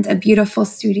and a beautiful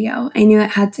studio. I knew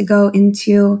it had to go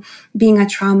into being a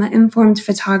trauma-informed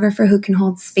photographer who can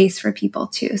hold space for people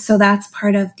too. So that's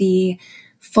part of the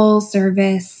full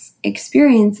service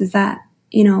experience, is that,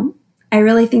 you know, I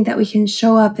really think that we can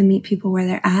show up and meet people where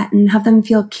they're at and have them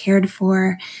feel cared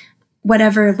for,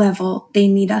 whatever level they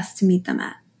need us to meet them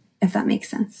at, if that makes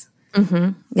sense.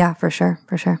 Mm-hmm. Yeah, for sure.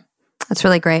 For sure. That's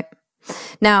really great.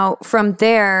 Now, from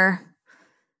there,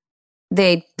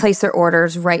 they place their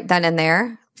orders right then and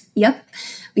there? Yep.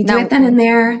 We do it then and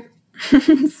there.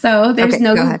 So there's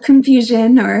no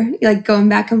confusion or like going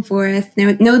back and forth,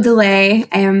 no delay.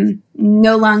 I am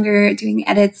no longer doing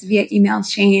edits via email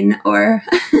chain or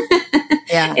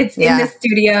it's in the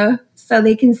studio. So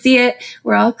they can see it.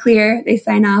 We're all clear. They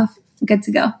sign off. Good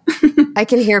to go. I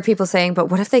can hear people saying, but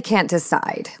what if they can't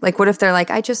decide? Like, what if they're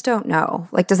like, I just don't know?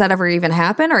 Like, does that ever even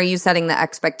happen? Or are you setting the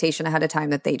expectation ahead of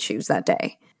time that they choose that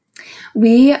day?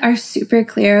 We are super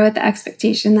clear with the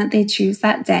expectation that they choose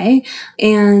that day.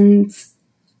 And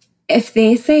if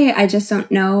they say, I just don't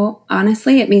know,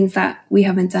 honestly, it means that we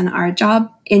haven't done our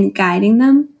job in guiding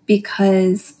them,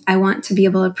 because I want to be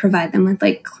able to provide them with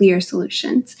like clear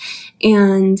solutions.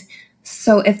 And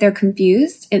so if they're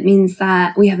confused, it means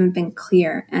that we haven't been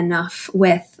clear enough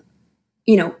with,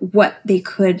 you know, what they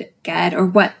could get or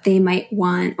what they might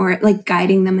want, or like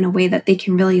guiding them in a way that they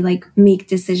can really like make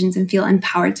decisions and feel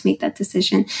empowered to make that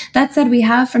decision. That said, we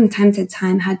have from time to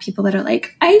time had people that are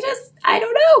like, I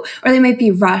don't know, or they might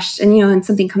be rushed and, you know, and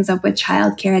something comes up with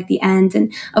childcare at the end.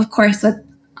 And of course, with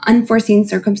unforeseen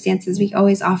circumstances, we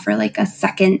always offer like a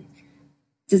second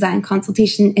design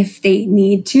consultation if they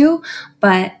need to.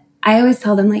 But I always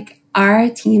tell them, like, our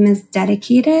team is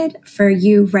dedicated for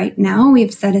you right now.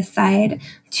 We've set aside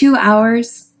 2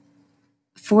 hours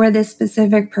for this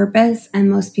specific purpose.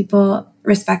 And most people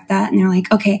respect that. And they're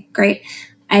like, okay, great.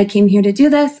 I came here to do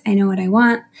this. I know what I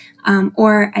want.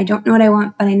 Or I don't know what I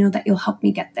want, but I know that you'll help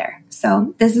me get there.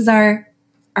 So this is our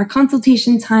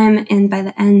consultation time. And by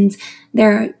the end,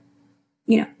 they're,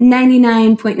 you know,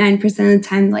 99.9% of the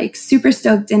time, like super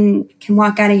stoked and can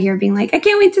walk out of here being like, I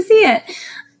can't wait to see it.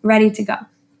 Ready to go.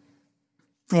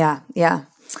 Yeah. Yeah.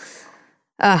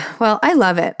 Well, I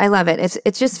love it. I love it.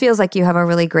 It just feels like you have a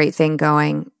really great thing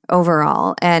going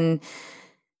overall. And,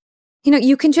 you know,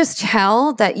 you can just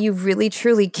tell that you really,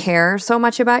 truly care so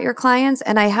much about your clients.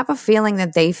 And I have a feeling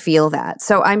that they feel that.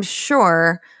 So I'm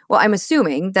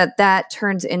assuming that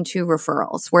turns into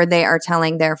referrals where they are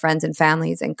telling their friends and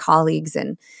families and colleagues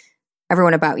and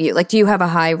everyone about you. Like, do you have a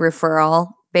high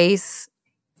referral base?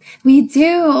 We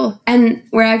do. And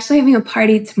we're actually having a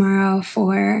party tomorrow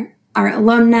for our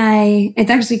alumni. It's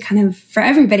actually kind of for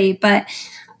everybody, but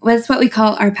it's what we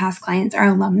call our past clients, our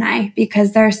alumni,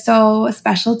 because they're so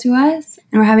special to us.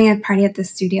 And we're having a party at the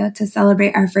studio to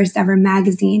celebrate our first ever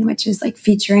magazine, which is like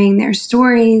featuring their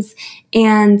stories.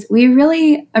 And we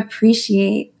really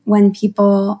appreciate when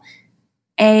people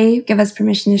give us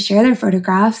permission to share their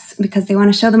photographs because they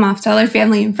want to show them off to all their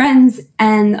family and friends,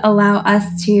 and allow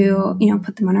us to, you know,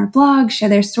 put them on our blog, share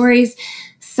their stories.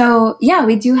 So yeah,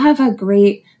 we do have a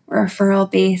great referral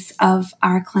base of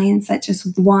our clients that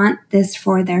just want this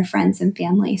for their friends and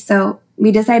family. So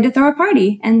we decided to throw a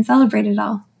party and celebrate it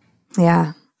all.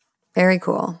 Yeah. Very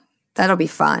cool. That'll be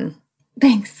fun.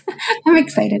 Thanks. I'm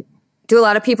excited. Do a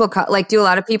lot of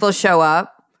people show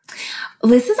up?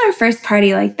 This is our first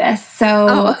party like this.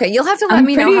 So okay. You'll have to let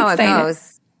me know how it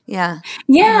goes. Yeah.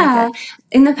 Yeah.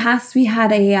 In the past, we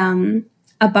had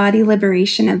a body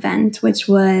liberation event, which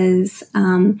was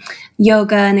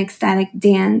yoga and ecstatic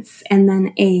dance, and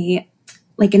then an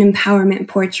empowerment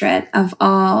portrait of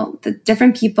all the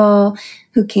different people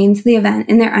who came to the event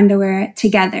in their underwear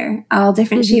together, all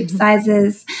different shapes,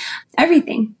 sizes,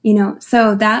 everything, you know.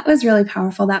 So that was really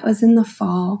powerful. That was in the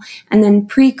fall. And then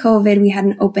pre-COVID, we had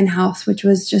an open house, which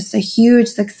was just a huge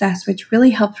success, which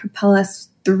really helped propel us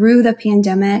through the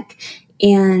pandemic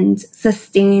and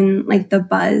sustain like the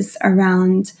buzz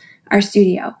around our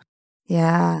studio.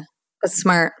 Yeah, that's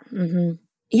smart. Mm-hmm.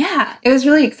 Yeah, it was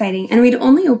really exciting. And we'd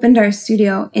only opened our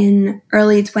studio in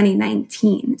early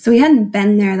 2019. So we hadn't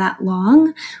been there that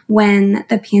long when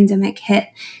the pandemic hit.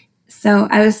 So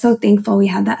I was so thankful we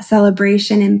had that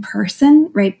celebration in person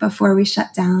right before we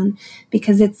shut down,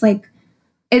 because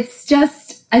it's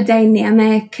just a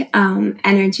dynamic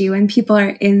energy when people are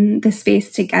in the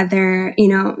space together. You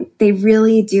know, they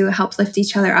really do help lift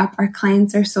each other up. Our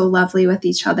clients are so lovely with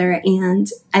each other, and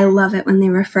I love it when they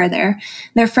refer their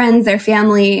friends, their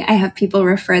family. I have people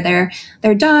refer their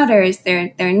daughters,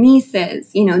 their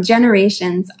nieces, you know,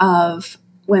 generations of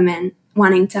women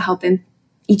wanting to help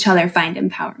each other find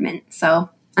empowerment. So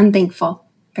I'm thankful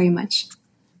very much.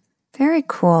 Very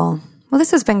cool. Well,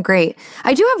 this has been great.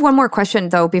 I do have one more question,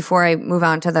 though, before I move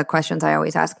on to the questions I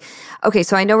always ask. Okay,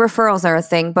 so I know referrals are a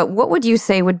thing, but what would you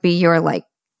say would be your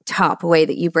top way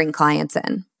that you bring clients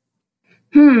in?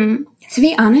 To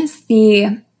be honest,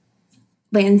 the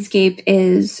landscape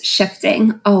is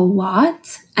shifting a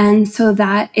lot. And so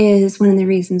that is one of the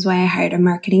reasons why I hired a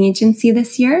marketing agency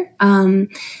this year.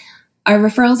 Our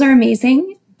referrals are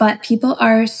amazing, but people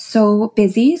are so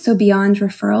busy. So beyond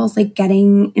referrals,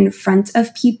 getting in front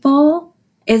of people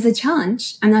is a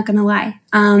challenge. I'm not going to lie.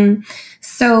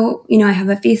 So, I have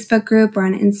a Facebook group or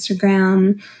on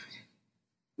Instagram,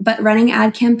 but running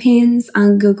ad campaigns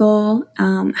on Google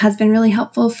has been really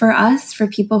helpful for us, for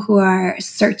people who are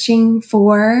searching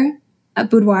for a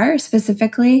boudoir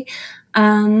specifically,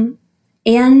 and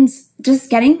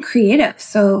just getting creative.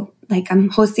 So I'm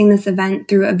hosting this event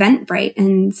through Eventbrite,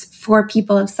 and 4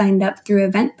 people have signed up through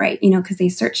Eventbrite, because they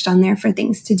searched on there for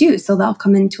things to do. So they'll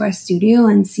come into our studio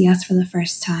and see us for the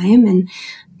first time and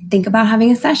think about having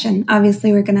a session.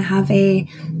 Obviously, we're going to have a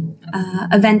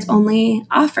event-only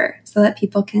offer so that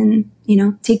people can,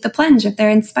 take the plunge if they're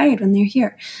inspired when they're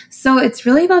here. So it's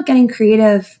really about getting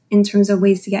creative in terms of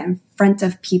ways to get in front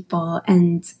of people.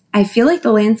 And I feel like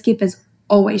the landscape is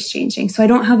always changing. So I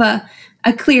don't have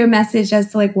a clear message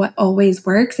as to what always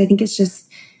works. I think it's just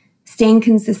staying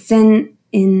consistent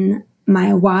in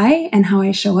my why and how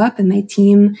I show up, and my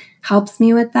team helps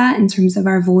me with that in terms of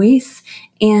our voice,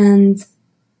 and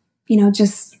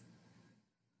just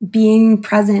being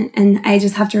present. And I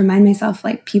just have to remind myself,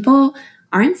 people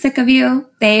aren't sick of you.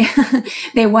 They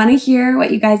want to hear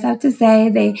what you guys have to say.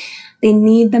 They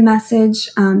need the message.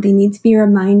 They need to be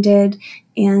reminded,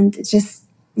 and just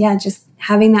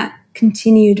having that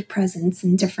continued presence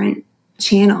in different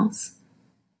channels.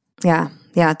 Yeah,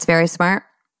 it's very smart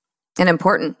and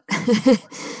important.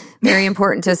 Very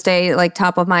important to stay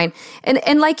top of mind.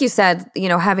 And like you said,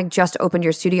 having just opened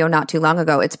your studio not too long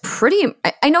ago, it's pretty,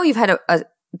 I know you've had a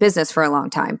business for a long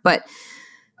time, but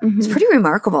it's pretty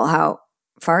remarkable how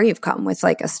far you've come with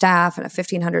a staff and a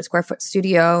 1,500 square foot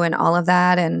studio and all of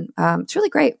that. And it's really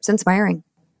great. It's inspiring.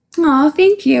 Oh,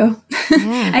 thank you.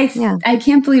 Yeah, I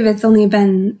can't believe it's only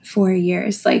been 4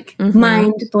 years,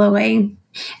 mind blowing.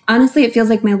 Honestly, it feels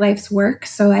like my life's work.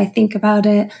 So I think about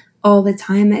it all the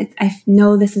time. I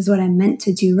know this is what I'm meant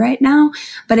to do right now,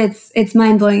 but it's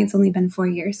mind blowing. It's only been 4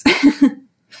 years.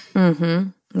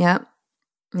 Yeah.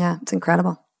 It's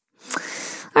incredible.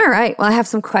 All right. Well, I have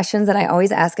some questions that I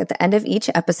always ask at the end of each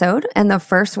episode. And the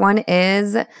first one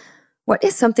is, what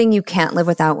is something you can't live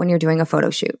without when you're doing a photo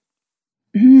shoot?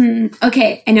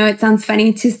 Okay. I know it sounds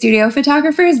funny to studio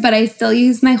photographers, but I still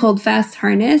use my holdfast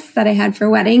harness that I had for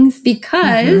weddings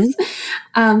because,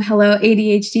 hello,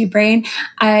 ADHD brain,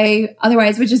 I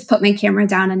otherwise would just put my camera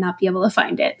down and not be able to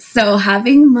find it. So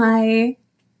having my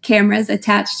cameras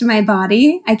attached to my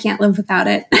body, I can't live without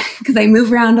it because I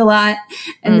move around a lot,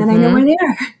 and then I know where they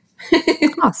are.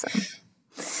 Awesome.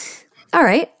 All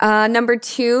right. Number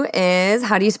 2 is,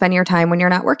 how do you spend your time when you're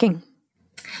not working?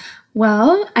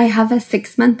 Well, I have a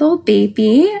 6-month-old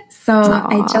baby, so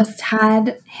I just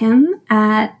had him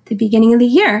at the beginning of the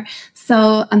year.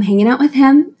 So I'm hanging out with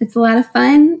him. It's a lot of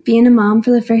fun being a mom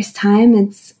for the first time.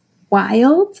 It's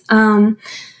wild. But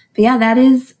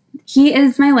yeah, he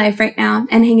is my life right now,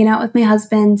 and hanging out with my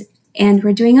husband. And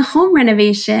we're doing a home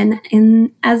renovation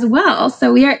as well.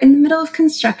 So we are in the middle of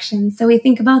construction. So we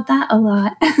think about that a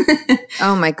lot.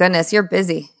 Oh my goodness, you're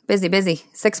busy. Busy.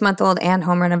 6-month-old and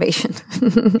home renovation.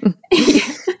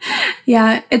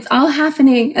 Yeah, it's all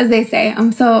happening, as they say.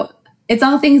 It's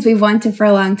all things we've wanted for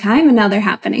a long time, and now they're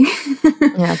happening.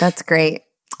 Yeah, that's great.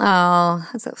 Oh,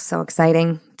 that's so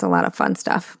exciting. It's a lot of fun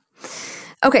stuff.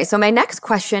 Okay, so my next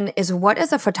question is, what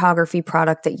is a photography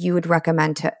product that you would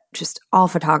recommend to just all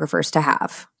photographers to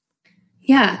have?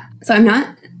 Yeah, so I'm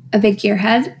not a big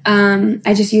gearhead.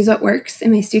 I just use what works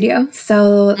in my studio.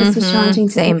 So this was challenging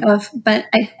to think of. But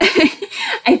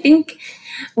I think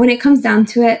when it comes down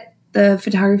to it, the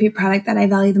photography product that I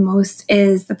value the most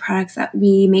is the products that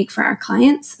we make for our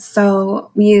clients.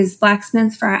 So we use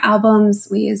Blacksmith for our albums.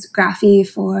 We use Graphy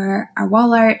for our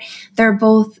wall art. They're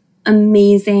both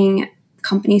amazing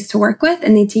companies to work with,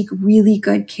 and they take really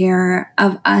good care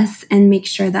of us and make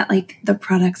sure that like the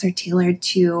products are tailored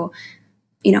to,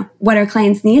 you know, what our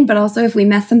clients need. But also if we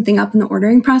mess something up in the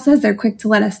ordering process, they're quick to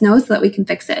let us know so that we can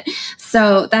fix it.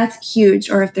 So that's huge.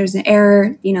 Or if there's an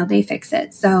error, you know, they fix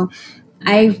it. So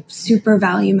I super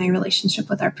value my relationship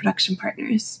with our production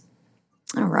partners.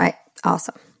 All right.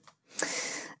 Awesome.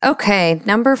 Okay.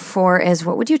 Number 4 is,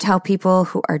 what would you tell people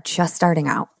who are just starting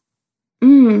out?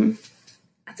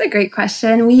 That's a great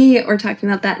question. We were talking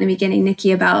about that in the beginning,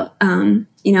 Nikki, about,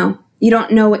 you know, you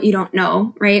don't know what you don't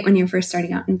know, right? When you're first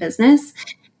starting out in business.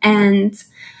 And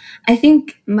I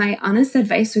think my honest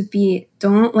advice would be,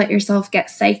 don't let yourself get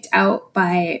psyched out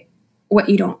by what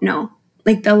you don't know.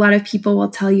 Like a lot of people will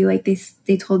tell you, like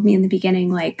they told me in the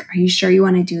beginning, like, are you sure you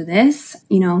want to do this?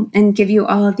 You know, and give you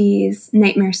all of these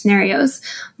nightmare scenarios.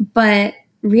 But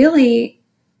really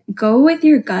go with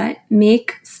your gut,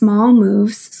 make small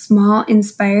moves, small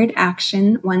inspired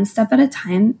action, one step at a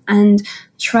time, and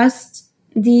trust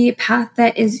the path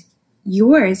that is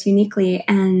yours uniquely.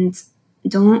 And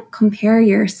don't compare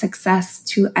your success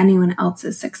to anyone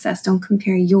else's success. Don't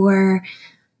compare your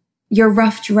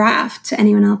rough draft to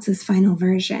anyone else's final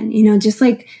version. You know, just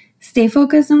like stay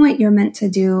focused on what you're meant to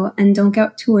do and don't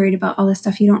get too worried about all the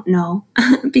stuff you don't know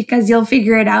because you'll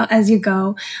figure it out as you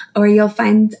go, or you'll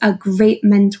find a great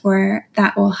mentor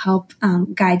that will help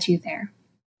guide you there.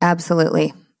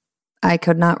 Absolutely. I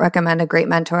could not recommend a great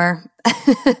mentor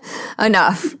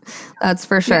enough. That's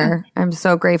for sure. Yeah. I'm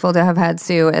so grateful to have had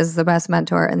Sue as the best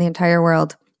mentor in the entire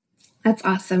world. That's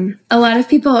awesome. A lot of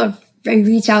people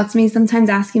reach out to me sometimes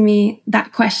asking me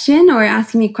that question or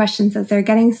asking me questions as they're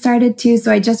getting started too.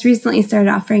 So I just recently started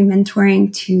offering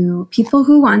mentoring to people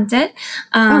who want it.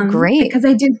 Oh, great. Because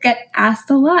I do get asked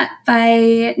a lot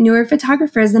by newer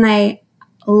photographers, and I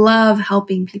love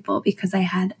helping people because I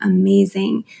had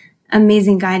amazing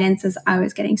guidance as I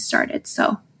was getting started.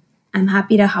 So I'm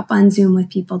happy to hop on Zoom with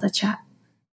people to chat.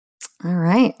 All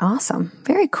right. Awesome.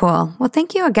 Very cool. Well,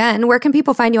 thank you again. Where can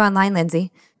people find you online,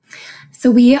 Lindsay? So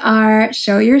we are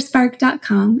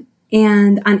showyourspark.com,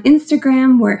 and on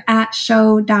Instagram, we're at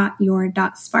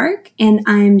show.your.spark, and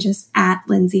I'm just at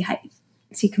Lindsay Hite.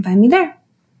 So you can find me there.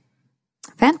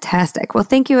 Fantastic. Well,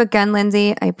 thank you again,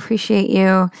 Lindsay. I appreciate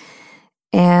you.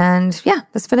 And yeah,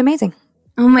 this has been amazing.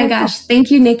 Oh my gosh. Thank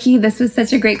you, Nikki. This was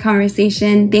such a great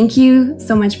conversation. Thank you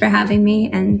so much for having me,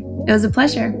 and it was a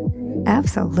pleasure.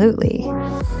 Absolutely.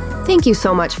 Thank you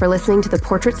so much for listening to the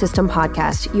Portrait System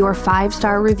podcast. Your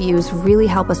 5-star reviews really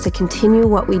help us to continue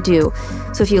what we do.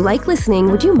 So if you like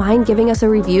listening, would you mind giving us a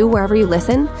review wherever you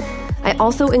listen? I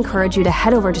also encourage you to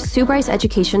head over to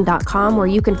SueBryceEducation.com, where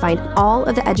you can find all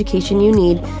of the education you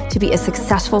need to be a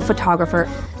successful photographer.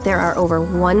 There are over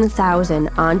 1,000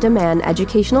 on-demand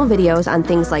educational videos on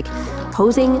things like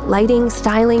posing, lighting,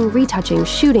 styling, retouching,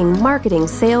 shooting, marketing,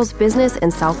 sales, business,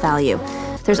 and self-value.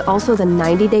 There's also the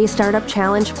 90-day startup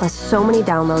challenge, plus so many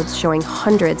downloads showing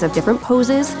hundreds of different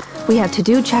poses. We have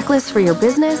to-do checklists for your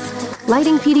business,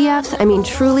 lighting PDFs,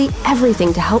 truly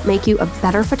everything to help make you a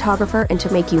better photographer and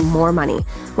to make you more money.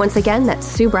 Once again, that's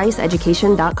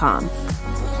SueBryceEducation.com.